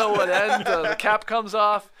what end the cap comes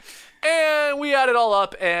off. And we add it all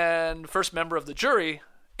up, and first member of the jury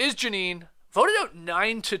is Janine. Voted out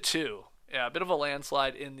 9-2. Yeah, a bit of a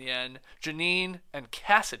landslide in the end. Janine and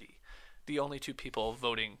Cassidy, the only two people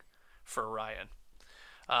voting for Ryan.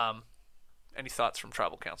 Any thoughts from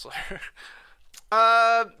Tribal Council here?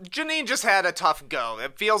 Janine just had a tough go.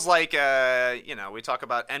 It feels like, we talk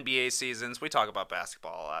about NBA seasons. We talk about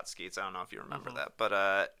basketball a lot, Skeets. I don't know if you remember that.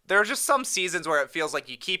 But there are just some seasons where it feels like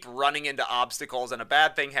you keep running into obstacles and a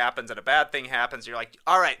bad thing happens and a bad thing happens. You're like,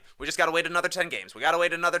 all right, we just got to wait another 10 games. We got to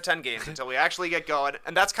wait another 10 games until we actually get going.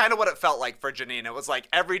 And that's kind of what it felt like for Janine. It was like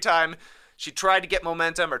every time she tried to get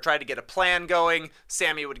momentum or tried to get a plan going,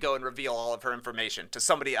 Sammy would go and reveal all of her information to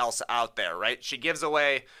somebody else out there, right? She gives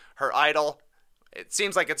away her idol. It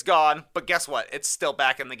seems like it's gone, but guess what? It's still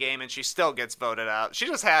back in the game, and she still gets voted out. She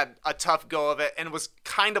just had a tough go of it and was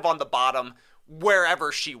kind of on the bottom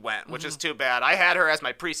wherever she went, which is too bad. I had her as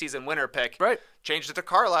my preseason winner pick. Right. Changed it to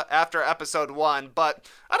Carla after episode 1, but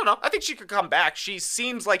I don't know. I think she could come back. She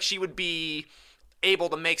seems like she would be able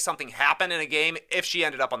to make something happen in a game if she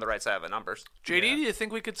ended up on the right side of the numbers. JD, do you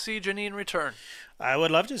think we could see Janine return? I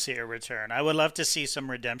would love to see her return. I would love to see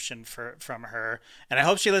some redemption from her. And I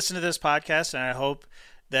hope she listened to this podcast, and I hope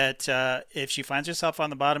that if she finds herself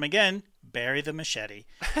on the bottom again, bury the machete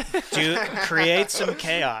to create some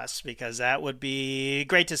chaos, because that would be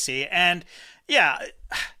great to see. And, yeah,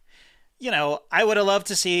 I would have loved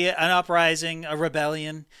to see an uprising, a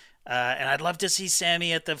rebellion, and I'd love to see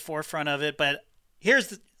Sammy at the forefront of it. But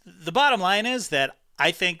here's the bottom line is that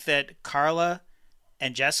I think that Carla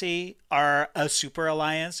and Jesse are a super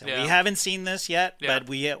alliance. Yeah. We haven't seen this yet, but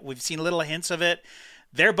we've seen little hints of it.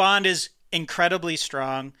 Their bond is incredibly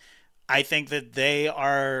strong. I think that they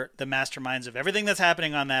are the masterminds of everything that's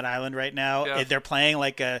happening on that island right now. Yeah. They're playing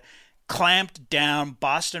like a clamped down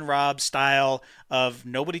Boston Rob style of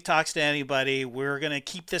nobody talks to anybody. We're going to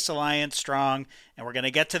keep this alliance strong, and we're going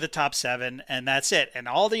to get to the top 7, and that's it. And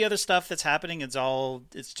all the other stuff that's happening, it's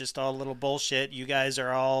just all little bullshit. You guys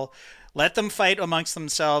are all, let them fight amongst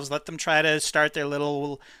themselves. Let them try to start their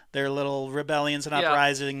little rebellions and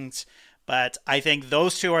uprisings. But I think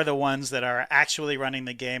those two are the ones that are actually running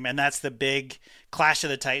the game, and that's the big Clash of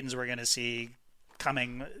the Titans we're going to see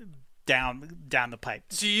coming down the pipe.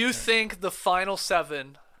 Do you think the final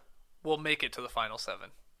 7 will make it to the final 7?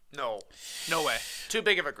 No way. Too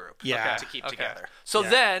big of a group to keep together. So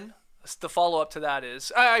then the follow-up to that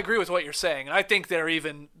is, I agree with what you're saying. And I think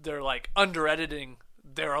they're like under-editing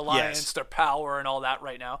their alliance, their power, and all that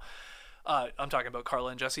right now. I'm talking about Carla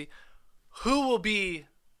and Jesse. Who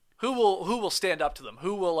will stand up to them?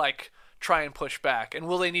 Who will like try and push back? And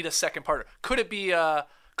will they need a second partner? Could it be a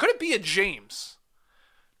James?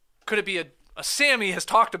 Could it be a Sammy has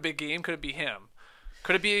talked a big game? Could it be him?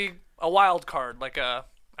 Could it be a wild card like a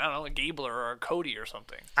Gabler or a Cody or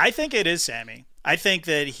something? I think it is Sammy. I think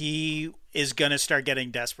that he is going to start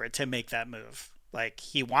getting desperate to make that move. Like,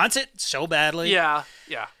 he wants it so badly. Yeah.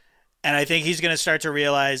 And I think he's going to start to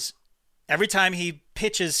realize every time he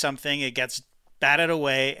pitches something, it gets batted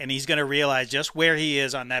away, and he's going to realize just where he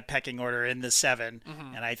is on that pecking order in the 7.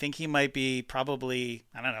 Mm-hmm. And I think he might be probably,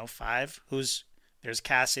 5. There's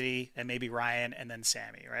Cassidy and maybe Ryan and then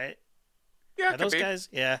Sammy, right? Yeah, are those guys?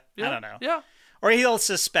 Yeah, I don't know. Yeah. Or he'll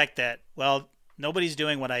suspect that, well, nobody's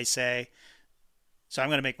doing what I say, so I'm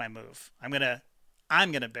going to make my move. I'm going to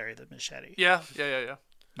bury the machete. Yeah.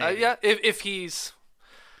 If he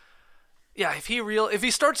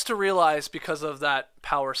starts to realize because of that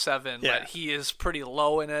power 7 that he is pretty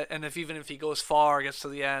low in it, and even if he goes far, gets to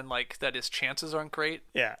the end, like that his chances aren't great.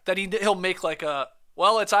 Yeah. That he'll make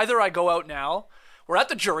it's either I go out now. We're at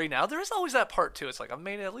the jury now. There is always that part too. It's like I've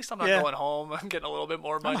made it. At least I'm not going home. I'm getting a little bit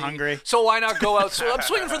more money. I'm hungry. So why not go out? So I'm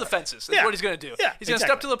swinging for the fences. That's what he's going to do. Yeah, he's going to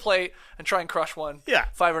step to the plate and try and crush one. Yeah.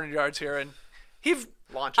 500 yards here, and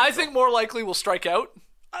launches. I think more likely will strike out.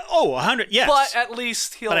 100, yes. But at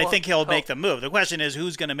least he'll. But I think he'll make the move. The question is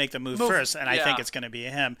who's going to make the move first, and I think it's going to be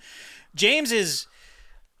him. James is.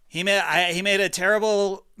 He made a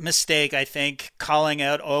terrible mistake, I think, calling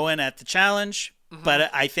out Owen at the challenge. Mm-hmm.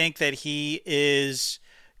 But I think that he is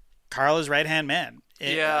Carla's right-hand man.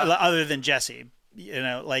 Other than Jesse.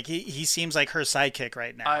 He seems like her sidekick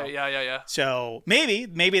right now. Yeah. So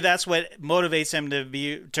maybe that's what motivates him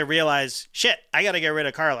to realize, shit, I got to get rid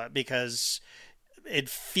of Carla because it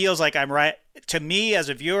feels like I'm right. To me as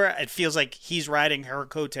a viewer, it feels like he's riding her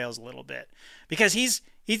coattails a little bit because he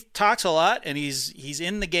talks a lot and he's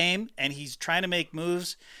in the game and he's trying to make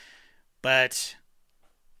moves. But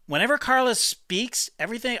whenever Carla speaks,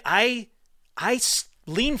 everything I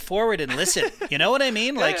lean forward and listen. You know what I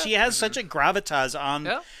mean? She has such a gravitas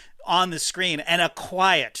on the screen and a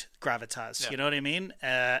quiet gravitas. You know what I mean?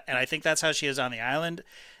 And I think that's how she is on the island.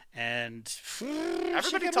 And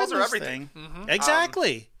everybody tells her everything. Mm-hmm.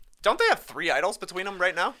 Exactly. Don't they have 3 idols between them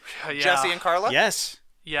right now? Jesse and Carla? Yes.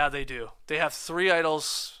 Yeah, they do. They have 3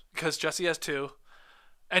 idols because Jesse has 2.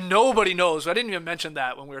 And nobody knows. I didn't even mention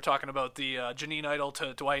that when we were talking about the Janine idol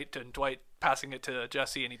to Dwight and Dwight passing it to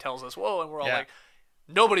Jesse and he tells us, whoa, and we're all like,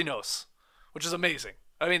 nobody knows, which is amazing.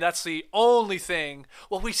 I mean, that's the only thing.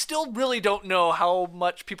 Well, we still really don't know how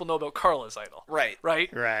much people know about Carla's idol. Right.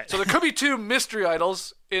 So there could be 2 mystery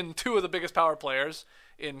idols in 2 of the biggest power players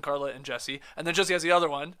in Carla and Jesse. And then Jesse has the other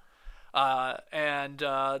one. And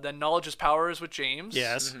then Knowledge is Power is with James.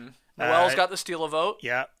 Yes. Mm-hmm. Noelle's got the steal a vote.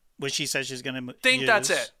 Yeah. Which she says she's going to think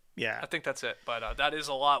that's it. Yeah. I think that's it. But that is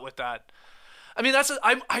a lot with that. I mean,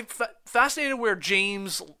 I'm fascinated where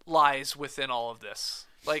James lies within all of this.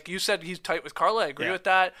 Like you said, he's tight with Carla. I agree with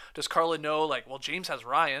that. Does Carla know, James has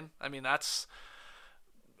Ryan? I mean,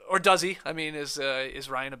 or does he? I mean, is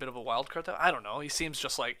Ryan a bit of a wild card though? I don't know. He seems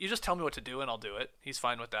just like, you just tell me what to do and I'll do it. He's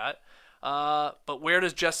fine with that. But where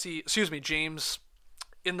does James,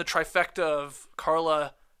 in the trifecta of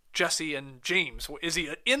Carla, Jesse, and James, is he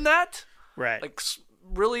in that? Right.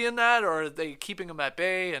 Really in that, or are they keeping him at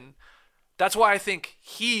bay? And that's why I think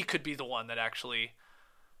he could be the one that actually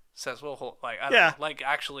says, well,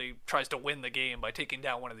 actually tries to win the game by taking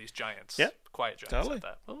down one of these giants. Yeah. Quiet giants totally. like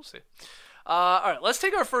that. We'll see. All right, let's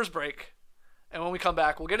take our first break. And when we come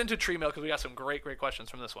back, we'll get into Tree Mail because we got some great questions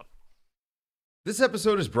from this one. This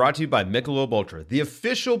episode is brought to you by Michelob Ultra, the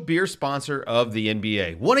official beer sponsor of the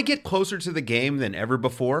NBA. Want to get closer to the game than ever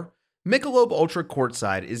before? Michelob Ultra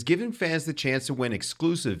Courtside is giving fans the chance to win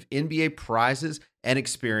exclusive NBA prizes and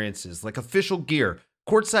experiences like official gear,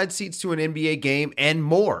 courtside seats to an NBA game, and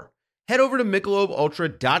more. Head over to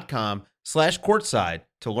MichelobUltra.com/courtside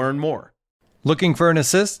to learn more. Looking for an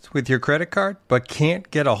assist with your credit card, but can't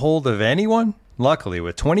get a hold of anyone? Luckily,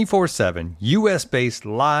 with 24/7 U.S.-based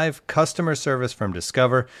live customer service from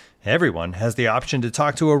Discover, everyone has the option to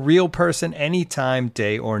talk to a real person anytime,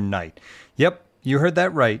 day or night. Yep, you heard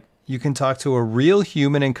that right. You can talk to a real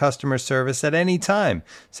human in customer service at any time.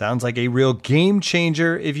 Sounds like a real game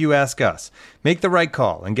changer if you ask us. Make the right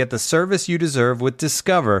call and get the service you deserve with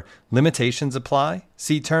Discover. Limitations apply.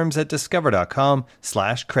 See terms at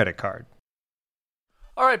discover.com/creditcard.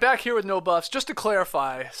 All right, back here with No Buffs. Just to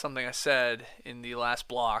clarify something I said in the last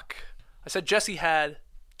block, I said Jesse had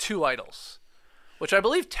 2 idols, which I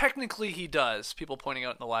believe technically he does. People pointing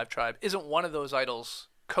out in the live tribe, isn't one of those idols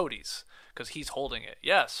Cody's because he's holding it.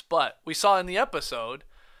 Yes, but we saw in the episode,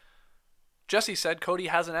 Jesse said Cody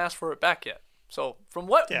hasn't asked for it back yet. So from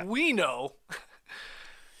what we know,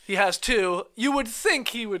 he has 2. You would think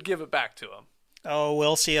he would give it back to him. Oh,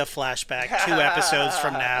 we'll see a flashback 2 episodes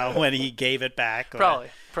from now when he gave it back. Probably.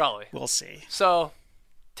 We'll see. So,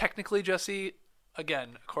 technically, Jesse,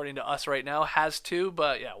 again, according to us right now, has two,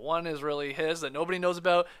 but yeah, one is really his that nobody knows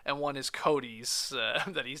about, and one is Cody's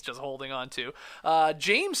that he's just holding on to.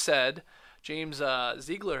 James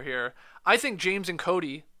Ziegler here, I think James and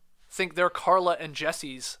Cody think they're Carla and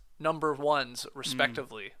Jesse's number ones,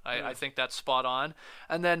 respectively. I think that's spot on.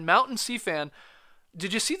 And then Mountain Sea Fan,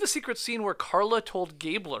 did you see the secret scene where Carla told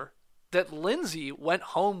Gabler that Lindsay went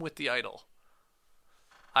home with the idol?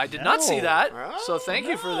 I did not see that, so thank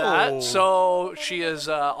you for that. So she is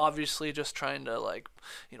obviously just trying to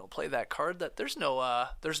play that card that there's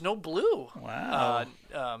no blue. Wow.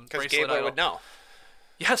 Because Gabler would know.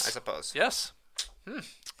 Yes, I suppose. Yes.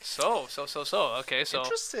 So. Okay, so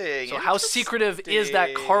interesting. So how secretive is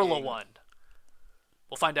that Carla one?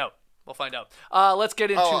 We'll find out. Let's get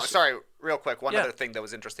into. Oh, sorry, real quick. One other thing that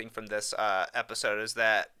was interesting from this episode is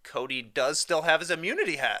that Cody does still have his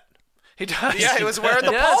immunity hat. He does. Yeah, he was wearing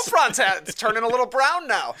the Paul Franz hat. It's turning a little brown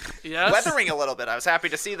now. Yes. Weathering a little bit. I was happy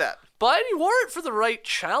to see that. But he wore it for the right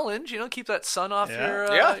challenge. Keep that sun off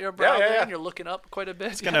your brow there, and you're looking up quite a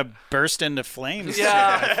bit. It's going to burst into flames.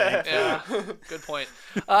 Yeah. Good point.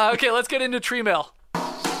 Okay, let's get into Tree Mail.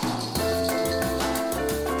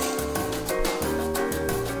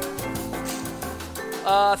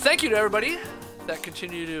 Thank you to everybody that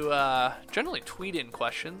continue to generally tweet in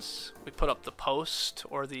questions. We put up the post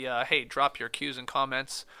or the, hey, drop your Q's and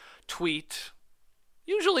comments tweet.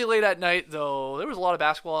 Usually late at night, though. There was a lot of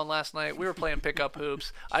basketball on last night. We were playing pickup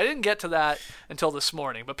hoops. I didn't get to that until this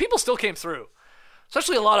morning, but people still came through,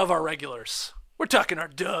 especially a lot of our regulars. We're talking our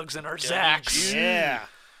Dougs and our Zachs. Yeah.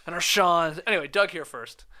 And our Seans. Anyway, Doug here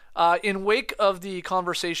first. In wake of the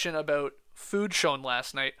conversation about food shown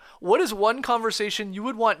last night, what is one conversation you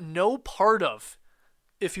would want no part of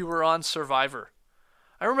if you were on Survivor?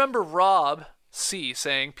 I remember Rob C.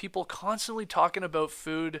 saying people constantly talking about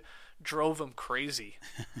food drove him crazy.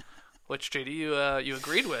 Which, JD, you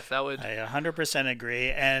agreed with. That would I 100%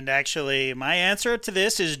 agree. And actually, my answer to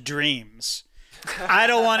this is dreams. I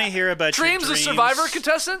don't want to hear about dreams. Your dreams. A Survivor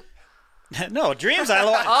contestant? No, dreams.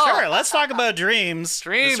 Sure, let's talk about dreams.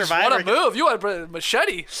 Dreams, what a move. You had a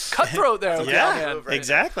machete. Cutthroat there. Yeah,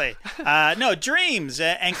 exactly. No, dreams.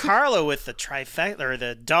 And Carla with the trifecta, or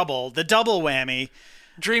the double whammy.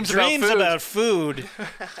 Dreams about food.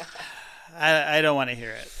 I don't want to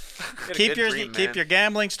hear it. Keep your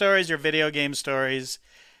gambling stories, your video game stories,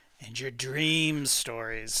 and your dream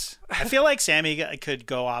stories. I feel like Sammy could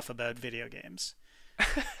go off about video games.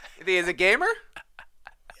 Is a gamer?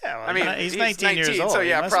 Yeah, well, I mean, he's 19 years old. So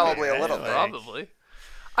yeah, probably a little bit. Probably.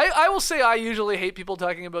 I will say I usually hate people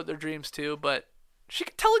talking about their dreams too, but she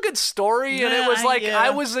could tell a good story, and it was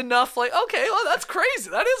I was enough. Okay, well, that's crazy.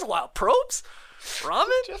 That is wild. Probes, ramen,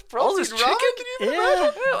 just all this chicken.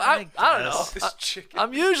 I don't know. This chicken.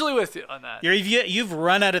 I'm usually with you on that. You've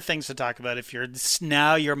run out of things to talk about. If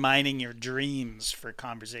you're mining your dreams for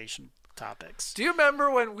conversation topics. Do you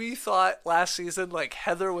remember when we thought last season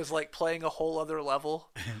Heather was playing a whole other level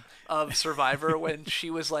of Survivor when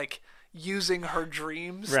she was using her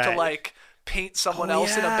dreams to paint someone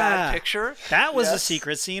else in a bad picture? That was a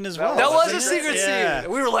secret scene as well. That was a secret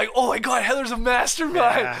scene. We were like, oh my god, Heather's a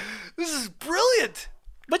mastermind. Yeah. This is brilliant.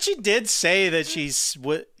 But she did say that she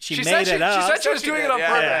made it up. She said she was doing it on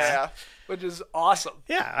purpose. Yeah. Which is awesome.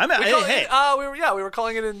 Yeah, we were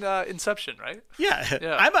calling it Inception, right?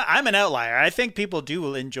 Yeah. I'm an outlier. I think people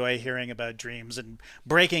do enjoy hearing about dreams and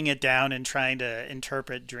breaking it down and trying to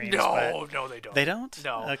interpret dreams. No, they don't. They don't?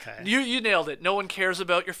 No. Okay. You nailed it. No one cares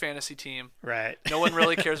about your fantasy team. Right. No one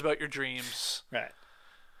really cares about your dreams. Right.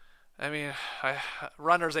 I mean,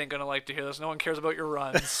 runners ain't going to like to hear this. No one cares about your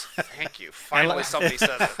runs. Thank you. Finally somebody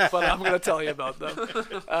said it. But I'm going to tell you about them.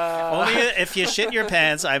 Only if you shit your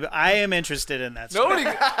pants, I am interested in that story.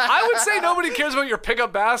 I would say nobody cares about your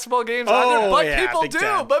pickup basketball games either, but people do.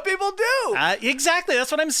 Time. But people do. Exactly. That's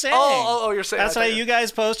what I'm saying. Oh, you're saying that's why you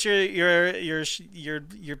guys post your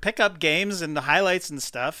pickup games and the highlights and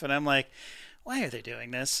stuff, and I'm like, why are they doing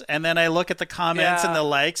this? And then I look at the comments and the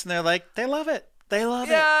likes, and they're like, they love it. They love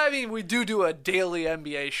it. Yeah, I mean, we do a daily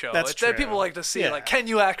NBA show. That's true. People like to see, can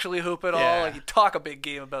you actually hoop at all? You talk a big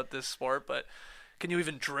game about this sport, but can you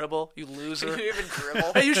even dribble, you loser? Can you even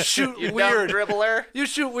dribble? Hey, you shoot you weird. Dumb dribbler. You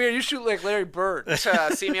shoot weird. You shoot like Larry Bird.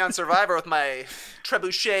 See me on Survivor with my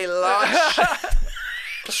trebuchet launch.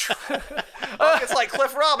 It's like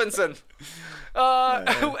Cliff Robinson.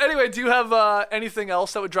 Anyway, do you have anything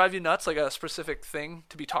else that would drive you nuts, like a specific thing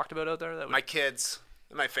to be talked about out there? My kids.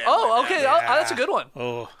 in my family. Oh, okay. Yeah. That's a good one.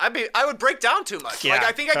 Oh, I would break down too much. Yeah, like,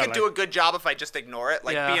 I think I totally. could do a good job if I just ignore it,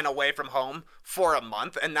 like being away from home for a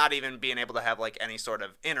month and not even being able to have like any sort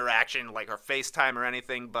of interaction, like or FaceTime or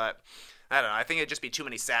anything. But I don't know. I think it'd just be too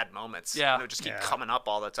many sad moments. Yeah. And it would just keep coming up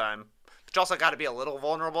all the time. But you also got to be a little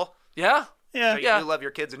vulnerable. Yeah. Yeah. So you do love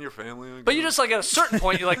your kids and your family. But you just like at a certain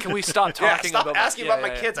point, you're like, can we stop talking stop about asking about my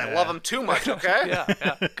kids. I love them too much, okay?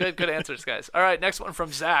 yeah. Good answers, guys. All right, next one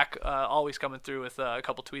from Zach, always coming through with a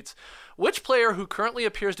couple tweets. Which player who currently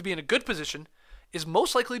appears to be in a good position is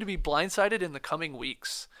most likely to be blindsided in the coming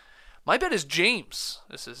weeks? My bet is James,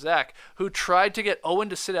 this is Zach, who tried to get Owen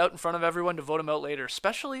to sit out in front of everyone to vote him out later,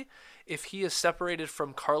 especially if he is separated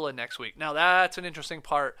from Carla next week. Now, that's an interesting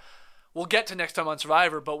part. We'll get to next time on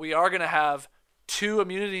Survivor, but we are going to have 2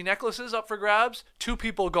 immunity necklaces up for grabs, 2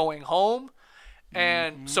 people going home.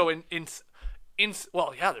 And so there's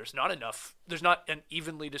not an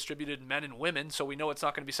evenly distributed men and women, so we know it's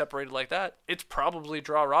not going to be separated like that. It's probably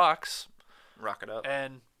draw rocks. Rock it up.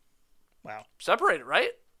 And wow. separate it,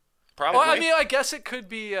 right? Probably. Well, I mean, I guess it could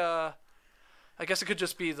be, I guess it could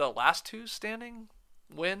just be the last 2 standing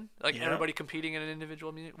win. Like everybody competing in an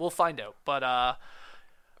individual immunity. We'll find out. But,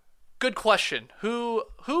 good question. Who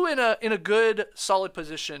in a good solid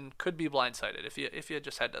position could be blindsided if you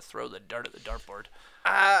just had to throw the dart at the dartboard?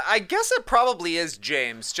 I guess it probably is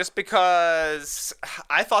James, just because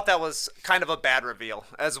I thought that was kind of a bad reveal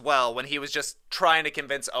as well when he was just trying to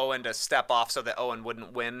convince Owen to step off so that Owen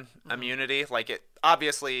wouldn't win immunity. Like, it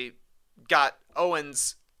obviously got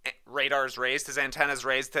Owen's radars raised, his antennas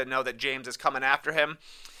raised to know that James is coming after him.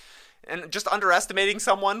 And just underestimating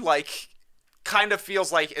someone, like, kind of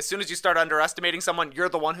feels like as soon as you start underestimating someone, you're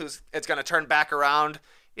the one it's going to turn back around.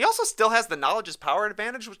 He also still has the knowledge is power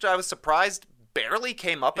advantage, which I was surprised barely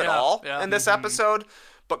came up at all in this episode.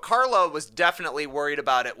 But Carla was definitely worried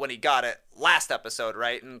about it when he got it last episode,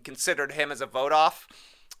 right? And considered him as a vote off.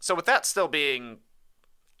 So with that still being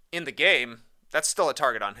in the game, that's still a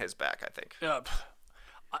target on his back, I think. Yeah.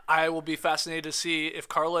 I will be fascinated to see if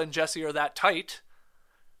Carla and Jesse are that tight.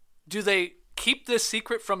 Do they keep this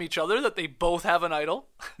secret from each other that they both have an idol?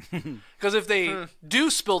 Because if they do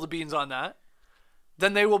spill the beans on that,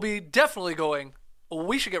 then they will be definitely going, well,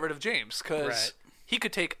 we should get rid of James because he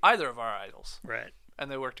could take either of our idols. Right. And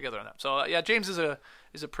they work together on that. So, James is a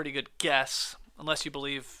pretty good guess, unless you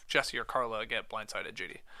believe Jesse or Carla get blindsided,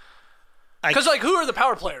 JD. Because, who are the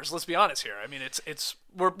power players? Let's be honest here. I mean,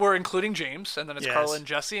 we're including James, and then it's Carla and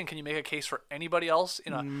Jesse, and can you make a case for anybody else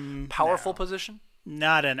in a powerful position?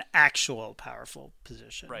 Not an actual powerful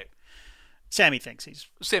position. Right. Sammy thinks he's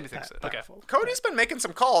it. Okay. Cody's been making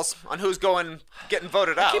some calls on who's getting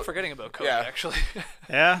voted out. I keep forgetting about Cody, actually.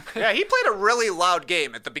 Yeah. Yeah, he played a really loud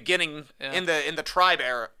game at the beginning in the tribe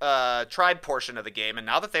portion of the game, and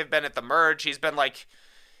now that they've been at the merge, he's been like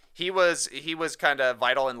he was kind of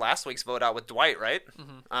vital in last week's vote out with Dwight, right?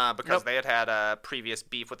 Mm-hmm. Because they had a previous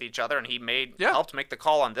beef with each other, and he helped make the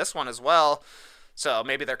call on this one as well. So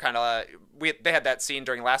maybe they're kind of they had that scene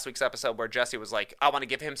during last week's episode where Jesse was like, I want to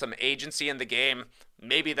give him some agency in the game.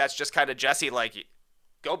 Maybe that's just kind of Jesse, like,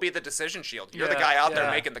 go be the decision shield. You're the guy out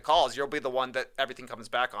there making the calls. You'll be the one that everything comes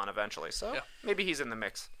back on eventually. So maybe he's in the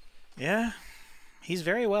mix. Yeah. He's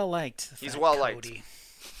very well liked. He's well liked.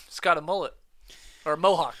 He's got a mullet. Or a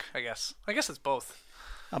mohawk, I guess. I guess it's both.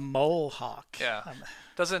 A mohawk. Yeah.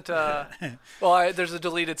 Doesn't, there's a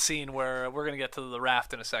deleted scene where we're going to get to the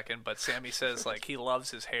raft in a second, but Sammy says, like, he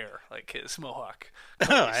loves his hair, like his mohawk.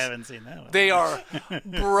 Oh, I haven't seen that one. They are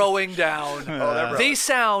broing down. They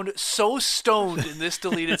sound so stoned in this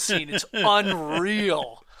deleted scene. It's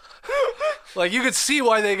unreal. Like, you could see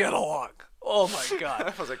wwhy they get along. Oh, my God.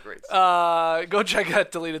 That was a great scene. Go check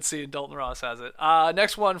that deleted scene. Dalton Ross has it.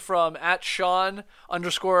 Next one from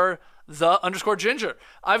 @Sean_the_Ginger.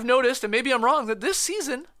 I've noticed, and maybe I'm wrong, that this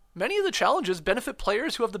season, many of the challenges benefit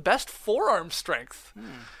players who have the best forearm strength.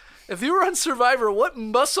 If you were on Survivor, what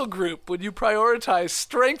muscle group would you prioritize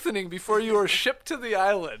strengthening before you were shipped to the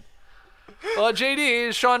island? Well, JD,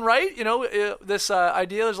 is Sean right? You know, this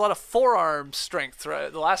idea, there's a lot of forearm strength,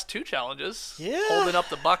 right? The last 2 challenges. Yeah. Holding up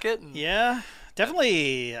the bucket. Yeah.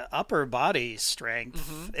 Definitely upper body strength.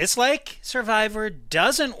 Mm-hmm. It's like Survivor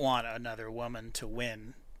doesn't want another woman to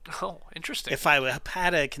win. Oh, interesting. If I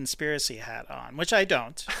had a conspiracy hat on, which I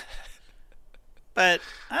don't. But,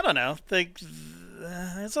 I don't know.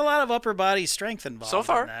 There's a lot of upper body strength involved so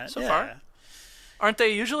far, in that. So far. Aren't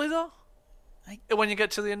they usually, though? When you get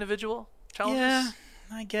to the individual challenges? Yeah,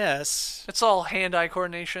 I guess. It's all hand-eye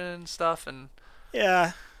coordination stuff.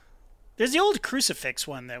 Yeah. There's the old crucifix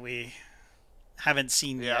one that we haven't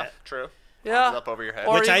seen yet. True. Yeah. Up over your head.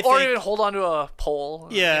 Or even hold onto a pole.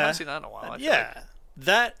 Yeah. I haven't seen that in a while.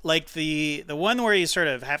 that, like the one where you sort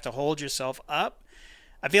of have to hold yourself up,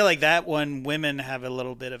 I feel like that one women have a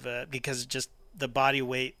little bit of a, because just the body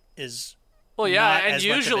weight is and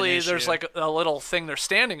usually there's like a little thing they're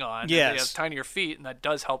standing on. Yes. And they have tinier feet, and that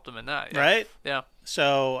does help them in that. Yeah. Right? Yeah.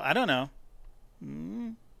 So, I don't know.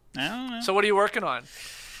 I don't know. So what are you working on?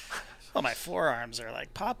 Well, my forearms are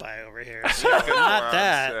like Popeye over here, so not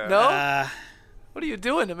that. Yeah. No? What are you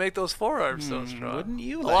doing to make those forearms so strong? Wouldn't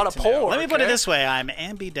you a lot of pole work. Let me put it this way. I'm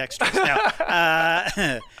ambidextrous.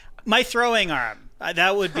 Now, my throwing arm.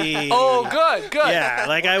 That would be... Oh, good. Yeah,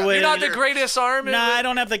 like I would... You're not the greatest arm? No, I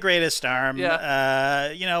don't have the greatest arm.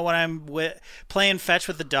 Yeah. When I'm playing fetch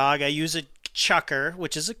with the dog, I use a chucker,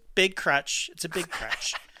 which is a big crutch. It's a big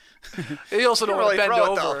crutch. You also don't want to bend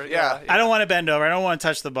over. Yeah. I don't want to bend over. I don't want to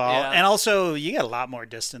touch the ball. Yeah. And also, you get a lot more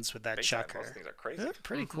distance with that chucker. Those things are crazy. They're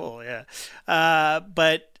pretty cool, yeah.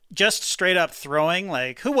 But just straight up throwing,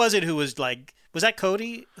 like, who was it who was like... Was that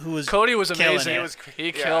Cody? Cody was amazing.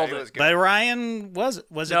 He killed it. But Ryan was it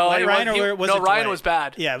no, Ryan or was it Dwight? Ryan was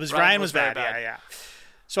bad. Yeah, it was Ryan was bad. Yeah.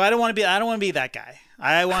 So I don't want to be that guy.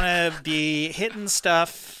 I want to be hitting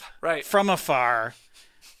stuff from afar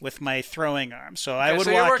with my throwing arm. So I would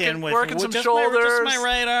walk in with some just shoulders. My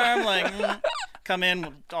right arm, like come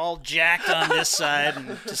in all jacked on this side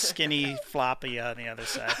and just skinny floppy on the other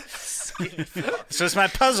side. So it's my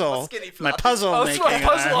puzzle. My puzzle making my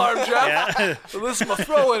puzzle arm, Jeff. Yeah. So this is my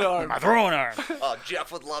throwing arm. My throwing arm. Oh,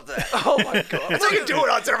 Jeff would love that. Oh my God. That's how you do it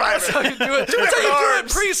on Survivor. That's how you do it. That's how you do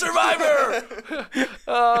it pre-Survivor.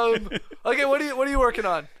 Okay, what are you working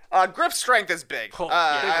on? Grip strength is big. Cool.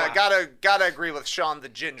 I gotta agree with Sean the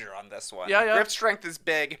Ginger on this one. Yeah. Grip strength is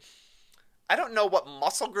big. I don't know what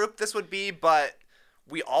muscle group this would be, but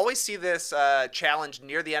we always see this challenge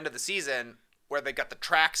near the end of the season where they got the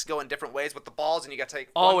tracks going different ways with the balls, and you got to take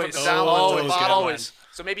one from the down, one to the bottom. Always.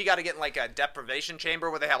 So maybe you got to get in like a deprivation chamber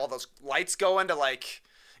where they have all those lights going to like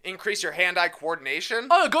increase your hand-eye coordination.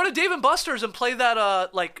 Oh, go to Dave & Buster's and play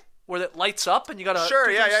that like where it lights up and you got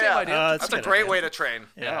to That's a great way to train.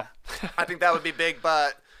 Yeah. I think that would be big,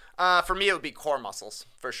 but for me it would be core muscles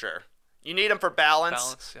for sure. You need them for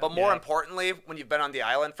balance but more importantly, when you've been on the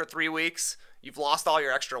island for 3 weeks, you've lost all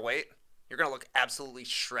your extra weight. You're going to look absolutely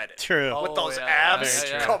shredded. True. With those abs.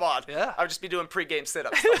 Yeah. Come on. Yeah. I would just be doing pre-game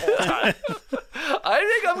sit-ups the whole time. I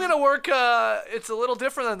think I'm going to work, it's a little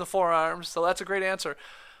different than the forearms, so that's a great answer.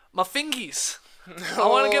 My fingies. I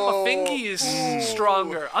want to get my fingies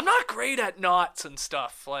stronger. I'm not great at knots and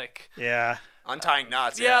stuff. Untying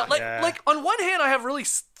knots. Like on one hand, I have really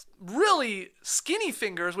skinny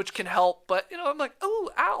fingers, which can help, but, I'm like, ooh,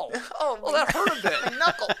 ow. Oh, that hurt a bit.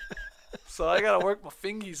 Knuckle. So I gotta work my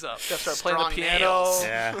fingies up. Gotta start playing the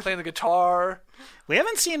piano, playing the guitar. We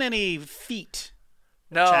haven't seen any feet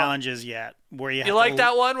challenges yet. Where you like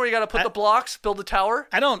that one where you gotta put the blocks, build a tower?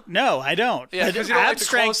 I don't. Yeah, because you don't like the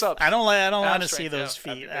close-ups. I don't want to see those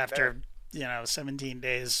feet after 17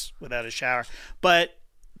 days without a shower. But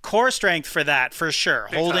core strength for that, for sure.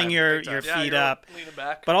 Holding your feet up. Leaning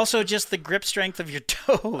back. But also just the grip strength of your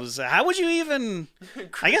toes. How would you even...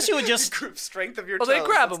 I guess you would just... grip strength of your toes. Well, they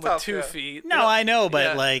grab them with 2 feet. No, I know,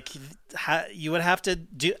 but you would have to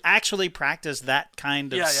actually practice that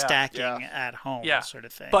kind of stacking at home sort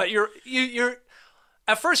of thing. But you're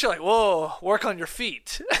at first you're like, whoa, work on your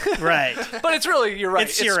feet. Right. But it's really, you're right.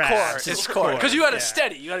 It's your core. abs. It's core. Because you got to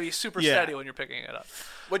steady. You got to be super steady when you're picking it up.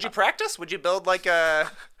 Would you practice? Would you build like an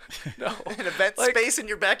event space in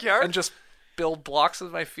your backyard? And just build blocks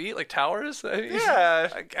with my feet, like towers?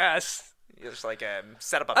 I guess. You just like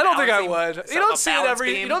set up a I don't think I would. You don't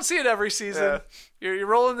see it every season. Yeah. You're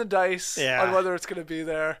rolling the dice on whether it's going to be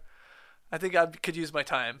there. I think I could use my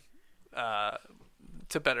time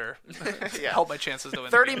to better help my chances to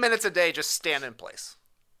win. 30 minutes a day, just stand in place.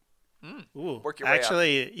 Ooh, work your way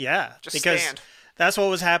up. Just stand. That's what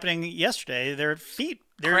was happening yesterday. Their feet,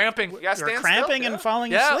 they're cramping. They're cramping and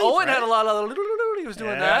falling asleep. Yeah, Owen had a lot of. He was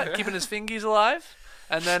doing that, keeping his fingies alive,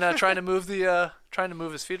 and then trying to move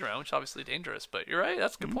his feet around, which is obviously dangerous. But you're right.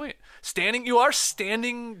 That's a good point. You are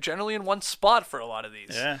standing generally in one spot for a lot of these.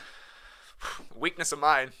 Yeah. Weakness of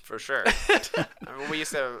mine, for sure. When we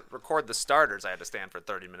used to record the starters, I had to stand for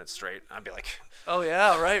 30 minutes straight. I'd be like... Oh,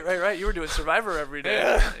 yeah, right. You were doing Survivor every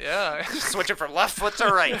day. Yeah. Switching from left foot to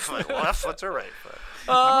right foot, left foot to right foot.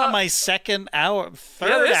 I'm on my third hour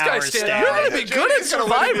standing. You're going to be good at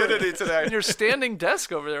Survivor today. In your standing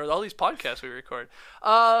desk over there with all these podcasts we record.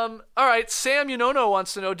 All right, Sam Unono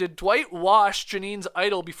wants to know, did Dwight wash Janine's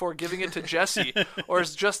idol before giving it to Jesse? or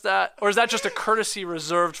is that just a courtesy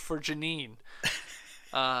reserved for Janine?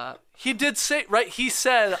 He did say, right, he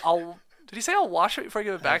said, Did he say I'll wash it before I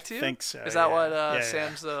give it back to you? I think so. Is that what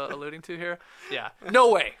Sam's alluding to here? Yeah. No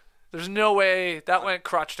way. There's no way that went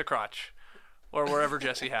crotch to crotch, or wherever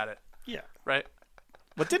Jesse had it. Yeah. Right.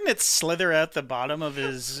 But didn't it slither out the bottom of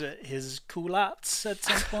his culottes at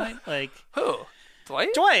some point? Like who?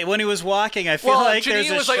 Dwight? Dwight, when he was walking, I feel like Janine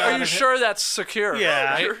there's a was shot like, "Are you sure that's secure?"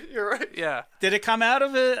 Yeah, right? You're right. Yeah. Did it come out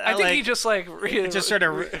of it? I think he just like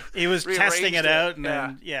he was testing it out,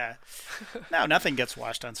 and yeah. then No, nothing gets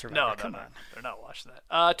washed on Survivor. No, Come on, they're not washing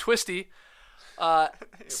that. Twisty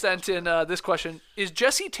sent in this question: is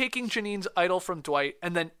Jesse taking Janine's idol from Dwight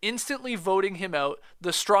and then instantly voting him out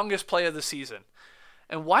the strongest play of the season?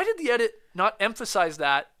 And why did the edit not emphasize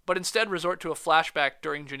that, but instead resort to a flashback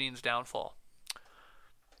during Janine's downfall?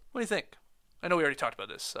 What do you think? I know we already talked about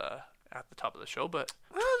this at the top of the show, but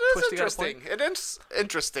it's interesting. It is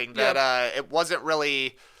interesting that it wasn't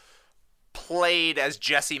really played as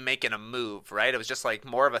Jesse making a move, right? It was just like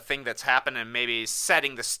more of a thing that's happened and maybe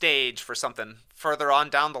setting the stage for something further on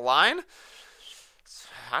down the line.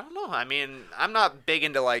 I don't know. I mean, I'm not big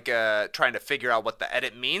into like trying to figure out what the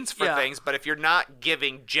edit means for things, but if you're not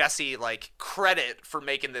giving Jesse like credit for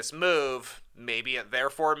making this move, maybe it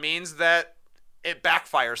therefore means that it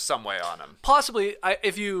backfires some way on him. Possibly,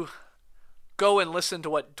 if you go and listen to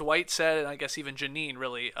what Dwight said, and I guess even Janine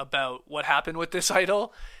really, about what happened with this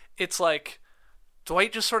idol, it's like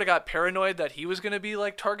Dwight just sort of got paranoid that he was going to be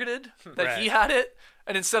like targeted, that he had it,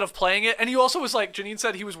 and instead of playing it, and he also was like, Janine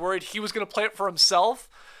said he was worried he was going to play it for himself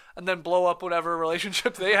and then blow up whatever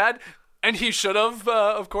relationship they had, and he should have,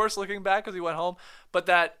 of course, looking back because he went home, but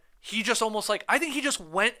that he just almost like, I think he just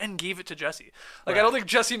went and gave it to Jesse. Like, I don't think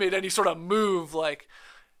Jesse made any sort of move like,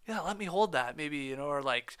 yeah, let me hold that maybe, or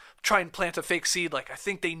like try and plant a fake seed. Like, I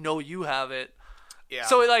think they know you have it. Yeah.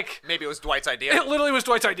 So maybe it was Dwight's idea. It literally was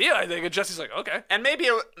Dwight's idea, I think. And Jesse's like, okay. And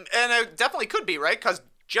it definitely could be, right? Because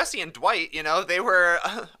Jesse and Dwight, they were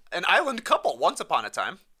an island couple once upon a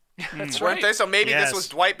time. That's weren't right. they? So maybe this was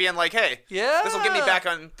Dwight being like, hey, this will get me back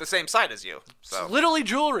on the same side as you. So it's literally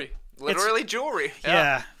jewelry. Jewelry.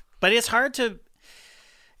 Yeah. But it's hard to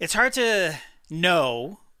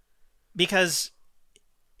know, because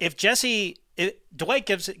if Dwight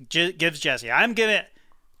gives Jesse, I'm giving it,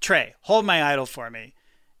 Trey, hold my idol for me.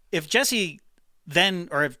 If Jesse then,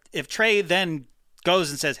 or if Trey then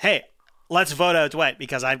goes and says, hey, let's vote out Dwight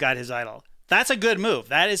because I've got his idol, that's a good move.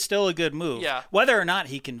 That is still a good move. Yeah. Whether or not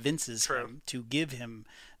he convinces him to give him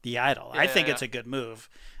the idol, I think it's a good move.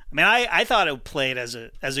 I mean, I thought it played as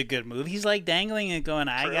a good move. He's like dangling it, going,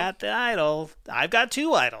 I got the idol. I've got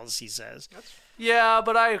 2 idols, he says. Yeah,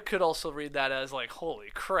 but I could also read that as like, holy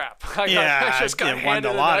crap. I just got won handed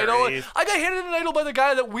the an lottery. idol. I got handed an idol by the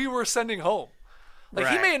guy that we were sending home. Like,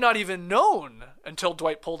 he may have not even known until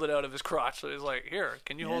Dwight pulled it out of his crotch. So he's like, here,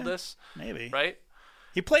 can you hold this? Maybe. Right?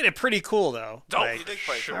 He played it pretty cool, though. He did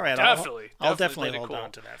play all right, definitely. I'll definitely hold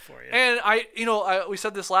on to that for you. And we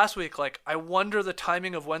said this last week, like, I wonder the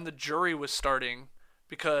timing of when the jury was starting,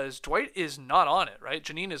 because Dwight is not on it, right?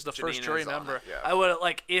 Janine is the first jury member. I would,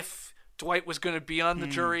 like, if Dwight was going to be on the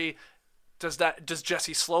jury, does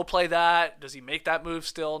Jesse slow play that? Does he make that move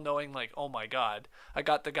still, knowing like, oh my God, I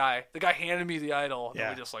got the guy handed me the idol, and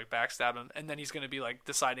we just like backstab him, and then he's going to be like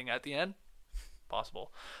deciding at the end?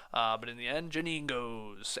 Possible. But in the end, Janine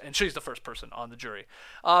goes, and she's the first person on the jury.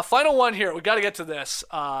 Final one here. We got to get to this.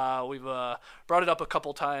 We've brought it up a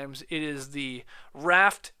couple times. It is the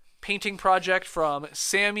raft painting project from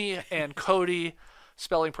Sammy and Cody.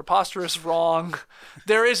 Spelling preposterous wrong.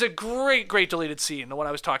 There is a great deleted scene, the one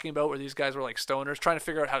I was talking about, where these guys were like stoners trying to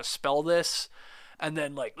figure out how to spell this, and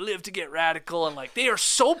then like live to get radical, and like they are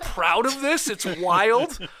so proud of this, it's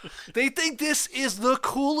wild. They think this is the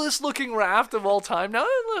coolest looking raft of all time. Now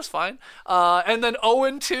that's fine. And then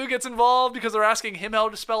Owen too gets involved because they're asking him how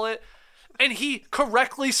to spell it, and he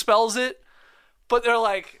correctly spells it, but they're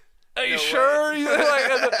like, are you sure?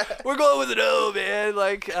 Like, we're going with an O, man.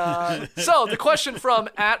 Like, so the question from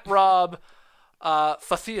 @Rob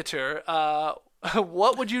Theater: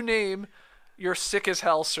 what would you name your sick as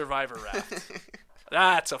hell Survivor raft?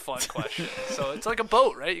 That's a fun question. So it's like a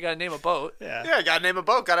boat, right? You got to name a boat. Yeah, you got to name a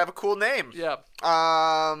boat. Got to have a cool name. Yeah.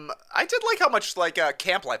 I did like how much like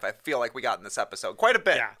camp life I feel like we got in this episode. Quite a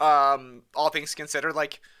bit. Yeah. All things considered,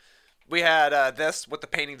 like. We had this with the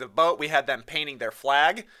painting of the boat. We had them painting their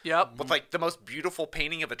flag. Yep. With like the most beautiful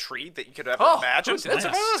painting of a tree that you could ever imagine. Nice.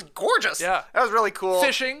 It was gorgeous. Yeah. That was really cool.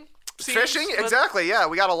 Fishing, exactly. Yeah,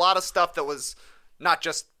 we got a lot of stuff that was not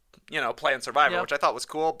just playing Survivor, which I thought was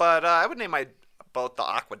cool. But I would name my boat the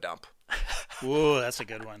Aqua Dump. Ooh, that's a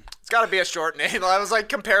good one. It's got to be a short name. I was like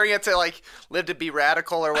comparing it to like Live to Be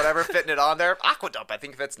Radical or whatever, fitting it on there. Aquadump, I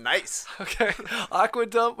think that's nice. Okay.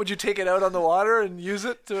 Aquadump, would you take it out on the water and use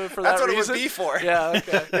it for that reason? That's what it would be for. Yeah,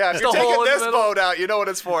 okay. Yeah, if you're taking this boat out, you know what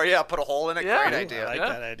it's for. Yeah, put a hole in it. Yeah. Great idea. I like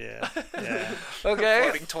that idea. Yeah. Okay.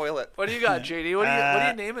 Floating toilet. What do you got, JD? What are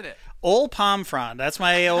you naming it? Old Palm Frond. That's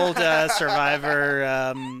my old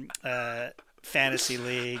Survivor Fantasy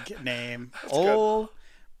League name. That's Old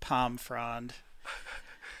Palm Frond.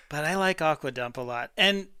 But I like Aquadump a lot.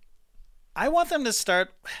 And I want them to start...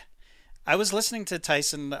 I was listening to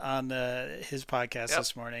Tyson on his podcast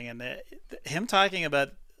this morning, and him talking about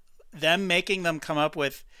them making them come up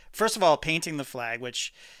with, first of all, painting the flag,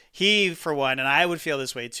 which he, for one, and I would feel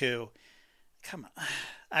this way too. Come on.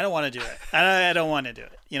 I don't want to do it. I don't want to do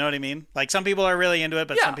it. You know what I mean? Like, some people are really into it,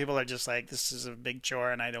 but some people are just like, this is a big chore,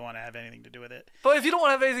 and I don't want to have anything to do with it. But if you don't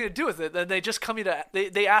want to have anything to do with it, then they just come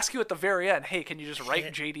they ask you at the very end, hey, can you just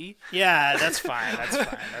write JD? Yeah, that's fine. That's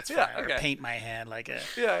fine. Okay. Or paint my hand like a...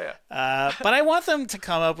 Yeah. But I want them to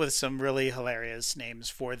come up with some really hilarious names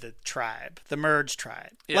for the tribe, the merge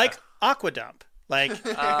tribe. Yeah. Like Aquadump. Like,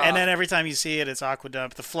 and then every time you see it, it's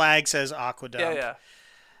Aquadump. The flag says Aquadump. Yeah.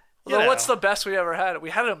 Well, what's the best we ever had?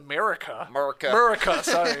 We had America,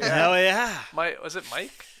 sorry. Yeah. Oh, yeah. Was it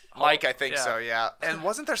Mike? Mike, I think so, yeah. And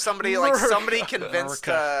wasn't there somebody, like, somebody convinced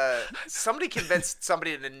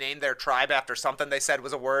somebody to name their tribe after something they said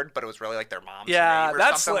was a word, but it was really, like, their mom's name or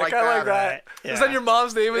that's something like that. I like that. Right. Yeah. Is that your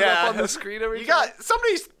mom's name is up on the screen every time?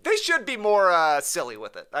 They should be more silly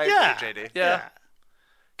with it. I agree, JD. Yeah.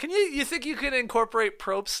 Can you think you can incorporate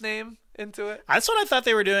Propst's name into it? That's what I thought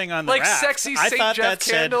they were doing on the like raft. Sexy St. Jeff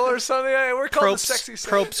Candle or something. We're called the Sexy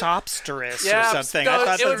Propstopsterous or something. I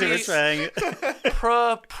thought that they were saying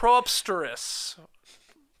Propstopsterous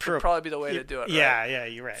would probably be the way to do it. Right? Yeah,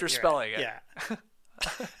 you're right. If you're spelling right. it. Yeah.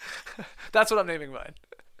 That's what I'm naming mine.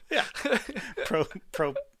 Yeah. How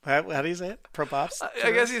do you say it? Propops?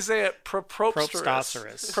 I guess you say it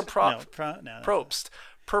Propstopsterous. Probst.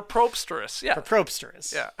 Propstopsterous. Yeah.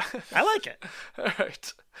 Propstopsterous. Yeah. I like it. All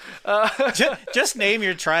right. Just name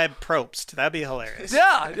your tribe Probst. That'd be hilarious.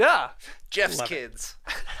 Yeah. Jeff's Kids.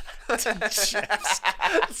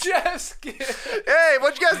 Jeff's Kids. Hey,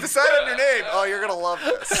 what'd you guys decide on your name? Oh, you're going to love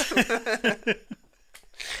this.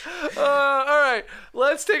 All right.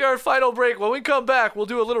 Let's take our final break. When we come back, we'll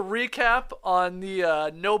do a little recap on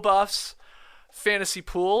the No Buffs fantasy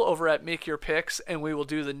pool over at Make Your Picks, and we will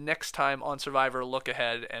do the next time on Survivor look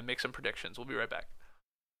ahead and make some predictions. We'll be right back.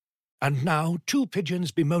 And now, two pigeons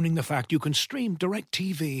bemoaning the fact you can stream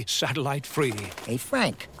DirecTV satellite-free. Hey,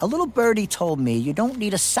 Frank, a little birdie told me you don't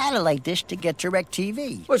need a satellite dish to get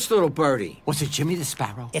DirecTV. What's little birdie? Was it Jimmy the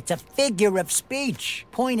Sparrow? It's a figure of speech.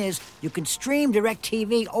 Point is, you can stream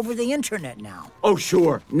DirecTV over the internet now. Oh,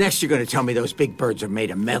 sure. Next you're going to tell me those big birds are made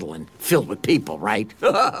of metal and filled with people, right?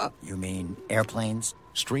 You mean airplanes?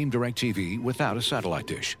 Stream DirecTV without a satellite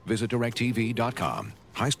dish. Visit DirecTV.com.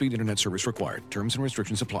 High-speed internet service required. Terms and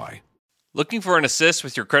restrictions apply. Looking for an assist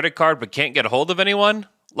with your credit card but can't get a hold of anyone?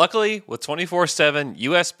 Luckily, with 24/7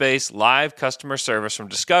 US-based live customer service from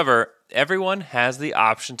Discover, everyone has the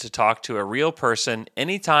option to talk to a real person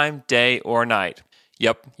anytime, day or night.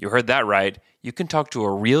 Yep, you heard that right. You can talk to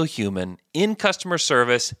a real human in customer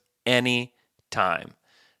service anytime.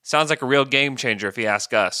 Sounds like a real game changer if you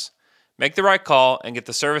ask us. Make the right call and get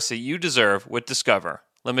the service that you deserve with Discover.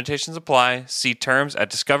 Limitations apply. See terms at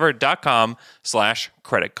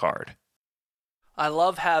discover.com/creditcard. I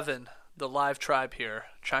love having the live tribe here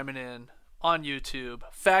chiming in on YouTube,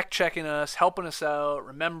 fact-checking us, helping us out,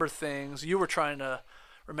 remember things. You were trying to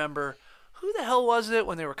remember, who the hell was it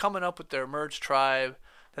when they were coming up with their merged tribe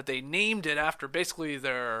that they named it after basically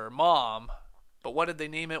their mom? But what did they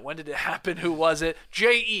name it? When did it happen? Who was it?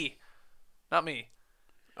 J.E. Not me.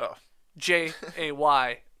 Oh.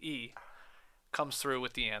 J-A-Y-E comes through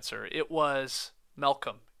with the answer. It was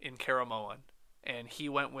Malcolm in Caramoan, and he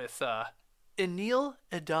went with Enil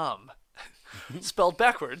Edam, spelled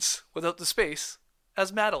backwards without the space,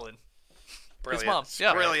 as Madeline. Brilliant. His mom.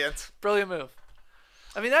 Yeah. Brilliant move.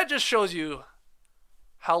 I mean, that just shows you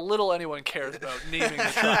how little anyone cares about naming the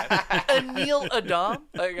tribe. Enil Edam?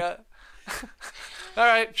 All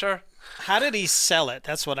right, sure. How did he sell it?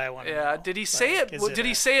 That's what I want to know. Yeah, did he say it? Did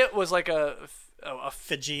he say it was like a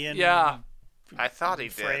Fijian? Yeah. I thought he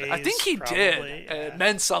did. I think he did. Yeah. It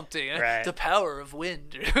meant something. Right. The power of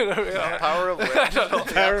wind. The power of wind. I don't know.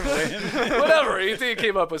 Power of wind. Whatever. You think he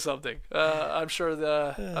came up with something. I'm sure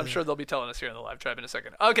they'll be telling us here in the live tribe in a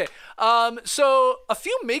second. Okay. So a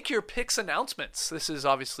few Make Your Picks announcements. This is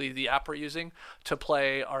obviously the app we're using to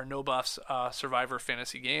play our No Buffs Survivor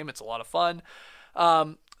fantasy game. It's a lot of fun.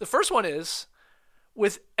 The first one is,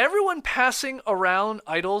 with everyone passing around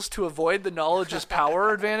idols to avoid the knowledge is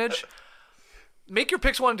power advantage, Make Your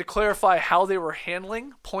Picks wanted to clarify how they were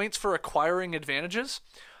handling points for acquiring advantages.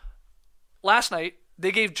 Last night,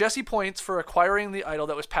 they gave Jesse points for acquiring the idol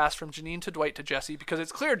that was passed from Janine to Dwight to Jesse, because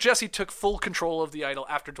it's clear Jesse took full control of the idol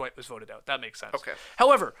after Dwight was voted out. That makes sense. Okay.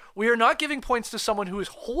 However, we are not giving points to someone who is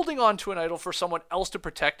holding on to an idol for someone else to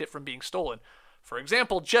protect it from being stolen. For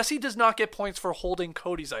example, Jesse does not get points for holding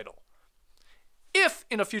Cody's idol. If,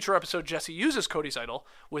 in a future episode, Jesse uses Cody's idol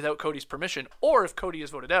without Cody's permission, or if Cody is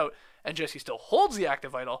voted out and Jesse still holds the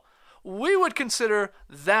active idol, we would consider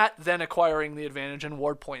that then acquiring the advantage and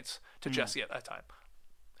award points to Jesse at that time.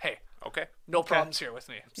 Hey, okay, no problems here with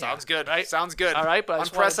me. Sounds good, right? Sounds good. All right, but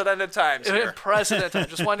unprecedented times here. Unprecedented times.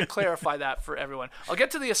 Just wanted to clarify that for everyone. I'll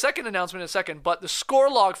get to the second announcement in a second, but the score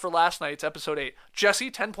log for last night's episode 8: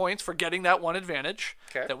 Jesse 10 points for getting that one advantage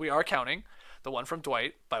that we are counting, the one from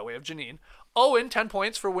Dwight by way of Janine. Owen 10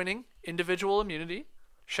 points for winning individual immunity.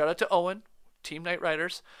 Shout out to Owen, Team Knight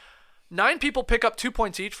Riders. 9 people pick up 2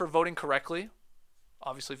 points each for voting correctly.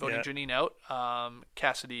 Obviously voting Janine out.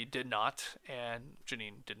 Cassidy did not, and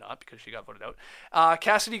Janine did not because she got voted out.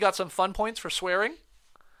 Cassidy got some fun points for swearing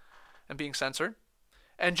and being censored.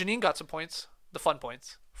 And Janine got some points, the fun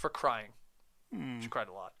points, for crying. She cried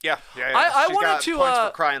a lot. Yeah. I She's wanted got to points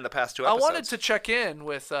for crying the past 2 episodes. I wanted to check in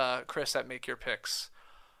with Chris at Make Your Picks.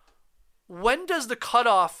 When does the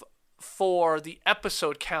cutoff for the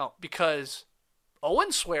episode count? Because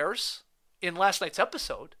Owen swears in last night's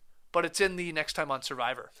episode, but it's in the Next Time on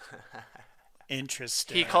Survivor.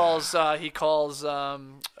 Interesting. He calls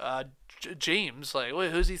James, like,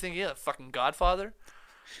 wait, who's he thinking? Yeah, fucking Godfather.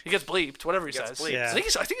 He gets bleeped, whatever he says. Yeah. I think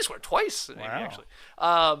he swore twice, maybe, Wow. actually.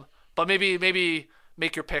 But maybe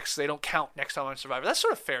Make Your Picks, they don't count Next Time on Survivor. That's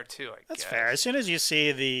sort of fair too, I guess. That's fair. As soon as you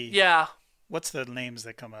see the what's the names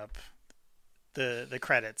that come up? The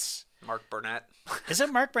credits. Mark Burnett. Is it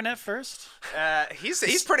Mark Burnett first?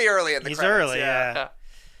 He's pretty early in the credits. He's early, yeah.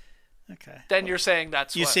 Okay. Then you're saying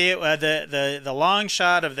that's you see it the long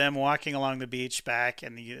shot of them walking along the beach back,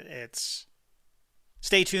 and it's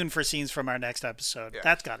stay tuned for scenes from our next episode. Yeah.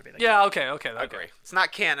 That's got to be the okay. I agree. It's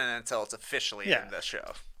not canon until it's officially in the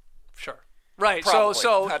show. Sure. Right. Probably.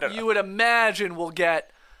 So you would imagine we'll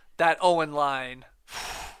get that Owen line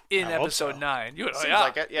in episode 9. You would Seems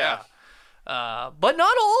like it. Yeah. But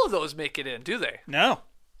not all of those make it in, do they? No.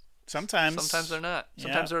 Sometimes they're not.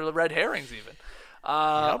 Sometimes they're the red herrings even.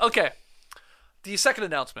 Okay. The second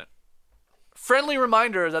announcement. Friendly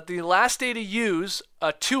reminder that the last day to use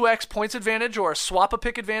a 2x points advantage or a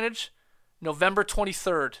swap-a-pick advantage, November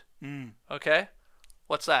 23rd. Okay?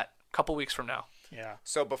 What's that? A couple weeks from now. Yeah.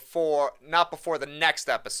 So not before the next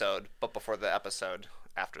episode, but before the episode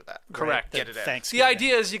after that. Correct. Get it in. The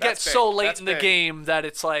idea is you get That's so big. late That's in the big. game that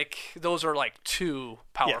it's like those are like too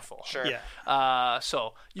powerful. Sure. Yeah.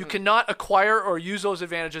 So you cannot acquire or use those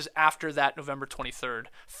advantages after that November 23rd,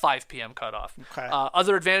 5 p.m. cutoff. Okay.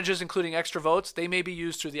 Other advantages, including extra votes, they may be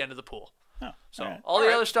used through the end of the pool. Oh, So all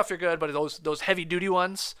the other stuff you're good, but those heavy duty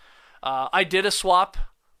ones, I did a swap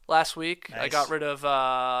last week. Nice. I got rid of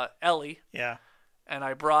Ellie. Yeah. And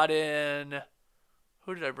I brought in,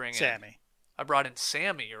 who did I bring in? Sammy. I brought in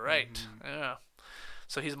Sammy. You're right. Yeah.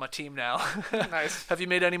 So he's my team now. Nice. Have you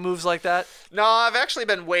made any moves like that? No, I've actually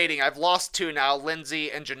been waiting. I've lost 2 now. Lindsay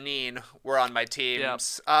and Janine were on my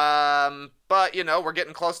teams. But, we're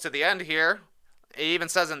getting close to the end here. It even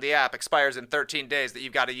says in the app, expires in 13 days, that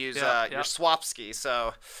you've got to use your swap ski.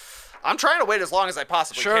 So I'm trying to wait as long as I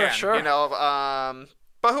possibly can. Sure.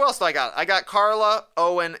 But who else do I got? I got Carla,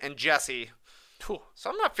 Owen, and Jesse. Cool. So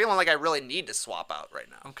I'm not feeling like I really need to swap out right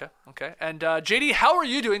now. Okay. And JD, how are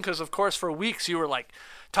you doing? Because, of course, for weeks you were like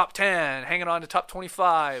top 10, hanging on to top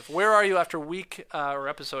 25. Where are you after week or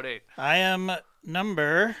episode 8? I am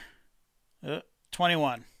number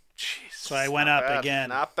 21. Jeez. So I went up again.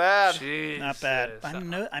 Not bad. Jeez. Not bad.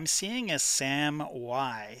 I'm seeing a Sam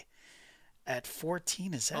Y at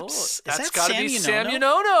 14. Is that that's got to be Sam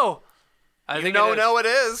Unono? I think it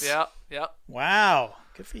is. Yeah. Wow.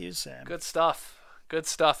 Good for you, Sam. Good stuff.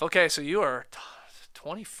 Okay, so you are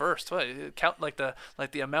 21st. What? Count like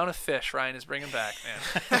the amount of fish Ryan is bringing back,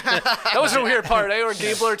 man. That was a weird part, Where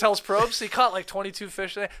Gabler tells Probst he caught like 22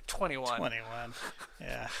 fish today. 21.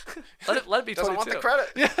 Yeah. Let it be 22. Doesn't want the credit.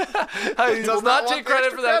 He will not take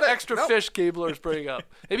credit for that extra fish Gabler's bringing up.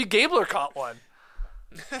 Maybe Gabler caught one.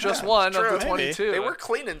 Just one of the 22. Maybe. They were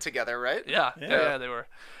cleaning together, right? Yeah, they were.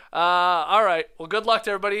 All right. Well, good luck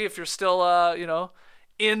to everybody. If you're still,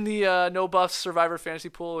 in the No Buffs Survivor Fantasy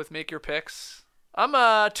Pool with Make Your Picks, I'm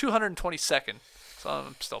 222nd. So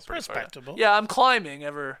I'm still pretty respectable. Yeah, I'm climbing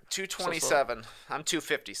ever. 227. I'm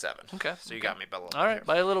 257. Okay. So you got me by a little bit. All right,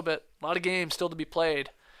 by a little bit. A lot of games still to be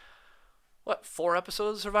played. What, 4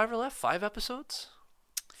 episodes of Survivor left? 5 episodes?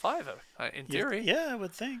 5, in theory. Yeah, I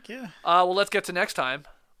would think, yeah. Well, let's get to next time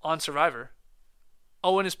on Survivor.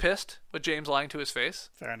 Owen is pissed with James lying to his face.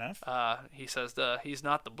 Fair enough. He says he's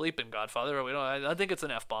not the bleeping Godfather. I think it's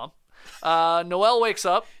an F-bomb. Noelle wakes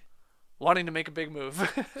up wanting to make a big move.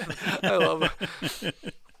 I love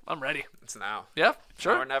it. I'm ready. It's now. Yeah,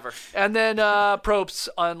 sure. Now or never. And then Probst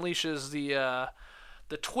unleashes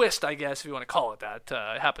the twist, I guess, if you want to call it that.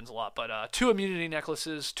 It happens a lot. But 2 immunity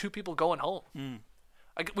necklaces, 2 people going home.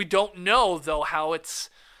 We don't know, though, how it's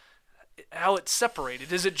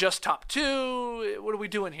separated. Is it just top 2? What are we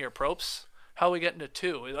doing here, Probst? How are we getting to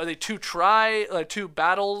 2? Are they 2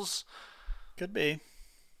 battles? Could be.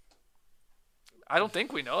 I don't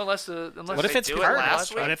think we know unless what if it's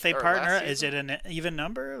partners? What if they partner? Is it an even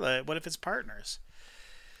number? What if it's partners?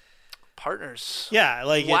 Partners. Yeah,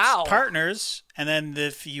 it's partners, and then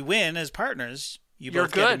if you win as partners, you're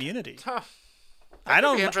both get immunity. Huh. I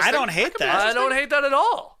don't hate that. I don't hate that at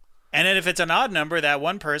all. And then if it's an odd number, that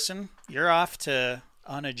one person, you're off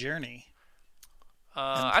on a journey.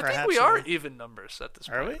 I think we are even numbers at this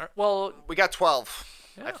point. Are we? Well, we got 12.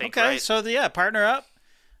 Yeah. I think. Okay, right? so partner up.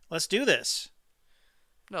 Let's do this.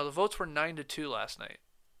 No, the votes were 9-2 last night.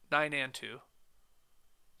 9 and 2.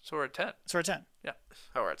 So we're at 10. Yeah.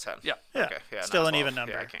 Oh, we're at 10. Yeah. Okay. Yeah. Still an even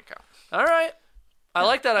number. Yeah, I can't count. All right. I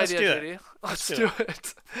like that idea, JD. Let's do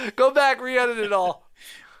it. Go back, re-edit it all.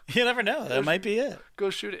 You never know. That might be it. Go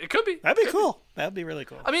shoot it. It could be. That'd be cool. That'd be really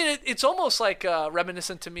cool. I mean, it's almost like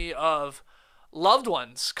reminiscent to me of loved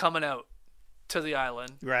ones coming out to the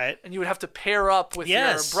island. Right. And you would have to pair up with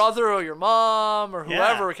your brother or your mom or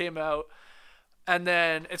whoever came out. And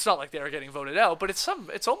then it's not like they were getting voted out, but it's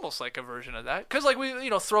almost like a version of that. Because we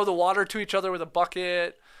throw the water to each other with a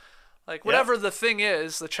bucket. Like whatever the thing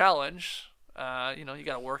is, the challenge, you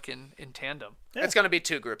got to work in tandem. Yeah. It's going to be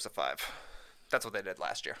 2 groups of 5. That's what they did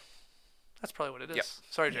last year. That's probably what it is. Yep.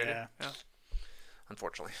 Sorry, JD. Yeah.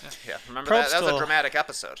 Unfortunately. Yeah. Remember that was a dramatic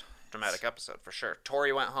episode. Dramatic episode for sure.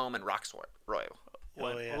 Tori went home and Roy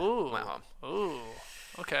went home. Ooh.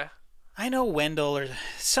 Okay. I know Wendell or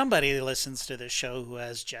somebody listens to this show who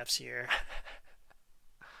has Jeff's ear.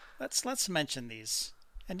 Let's mention these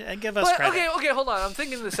and give us credit. Okay, hold on. I'm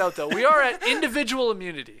thinking this out though. We are at individual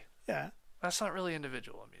immunity. Yeah. That's not really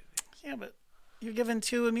individual immunity. Yeah, but you're given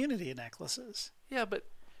 2 immunity necklaces. Yeah, but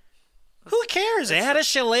who cares? They had a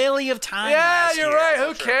shillelagh of time. Yeah, you're right.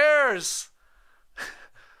 Who cares?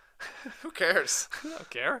 Who cares? I don't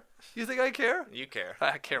care. You think I care? You care.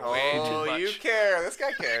 I care way too much. Oh, you care. This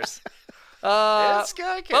guy cares. This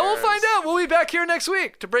guy cares. But we'll find out. We'll be back here next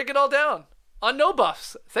week to break it all down on No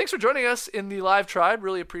Buffs. Thanks for joining us in the live tribe.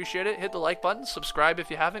 Really appreciate it. Hit the like button. Subscribe if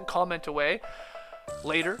you haven't. Comment away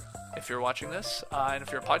later if you're watching this. And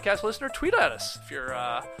if you're a podcast listener, tweet at us. If you're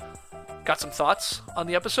got some thoughts on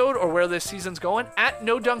the episode or where this season's going, at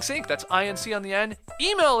No Dunks Inc. That's INC on the end.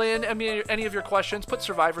 Email in any of your questions. Put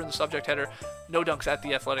Survivor in the subject header.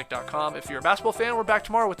 NoDunks@theathletic.com. If you're a basketball fan, we're back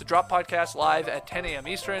tomorrow with the Drop Podcast live at 10 a.m.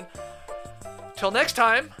 Eastern. Till next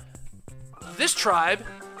time, this tribe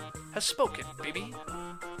has spoken, baby.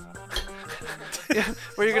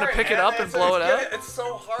 Where you're going to pick it up and blow it out? It's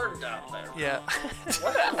so hard down there. Yeah.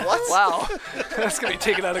 What? Wow. That's going to be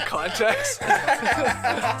taken out of context.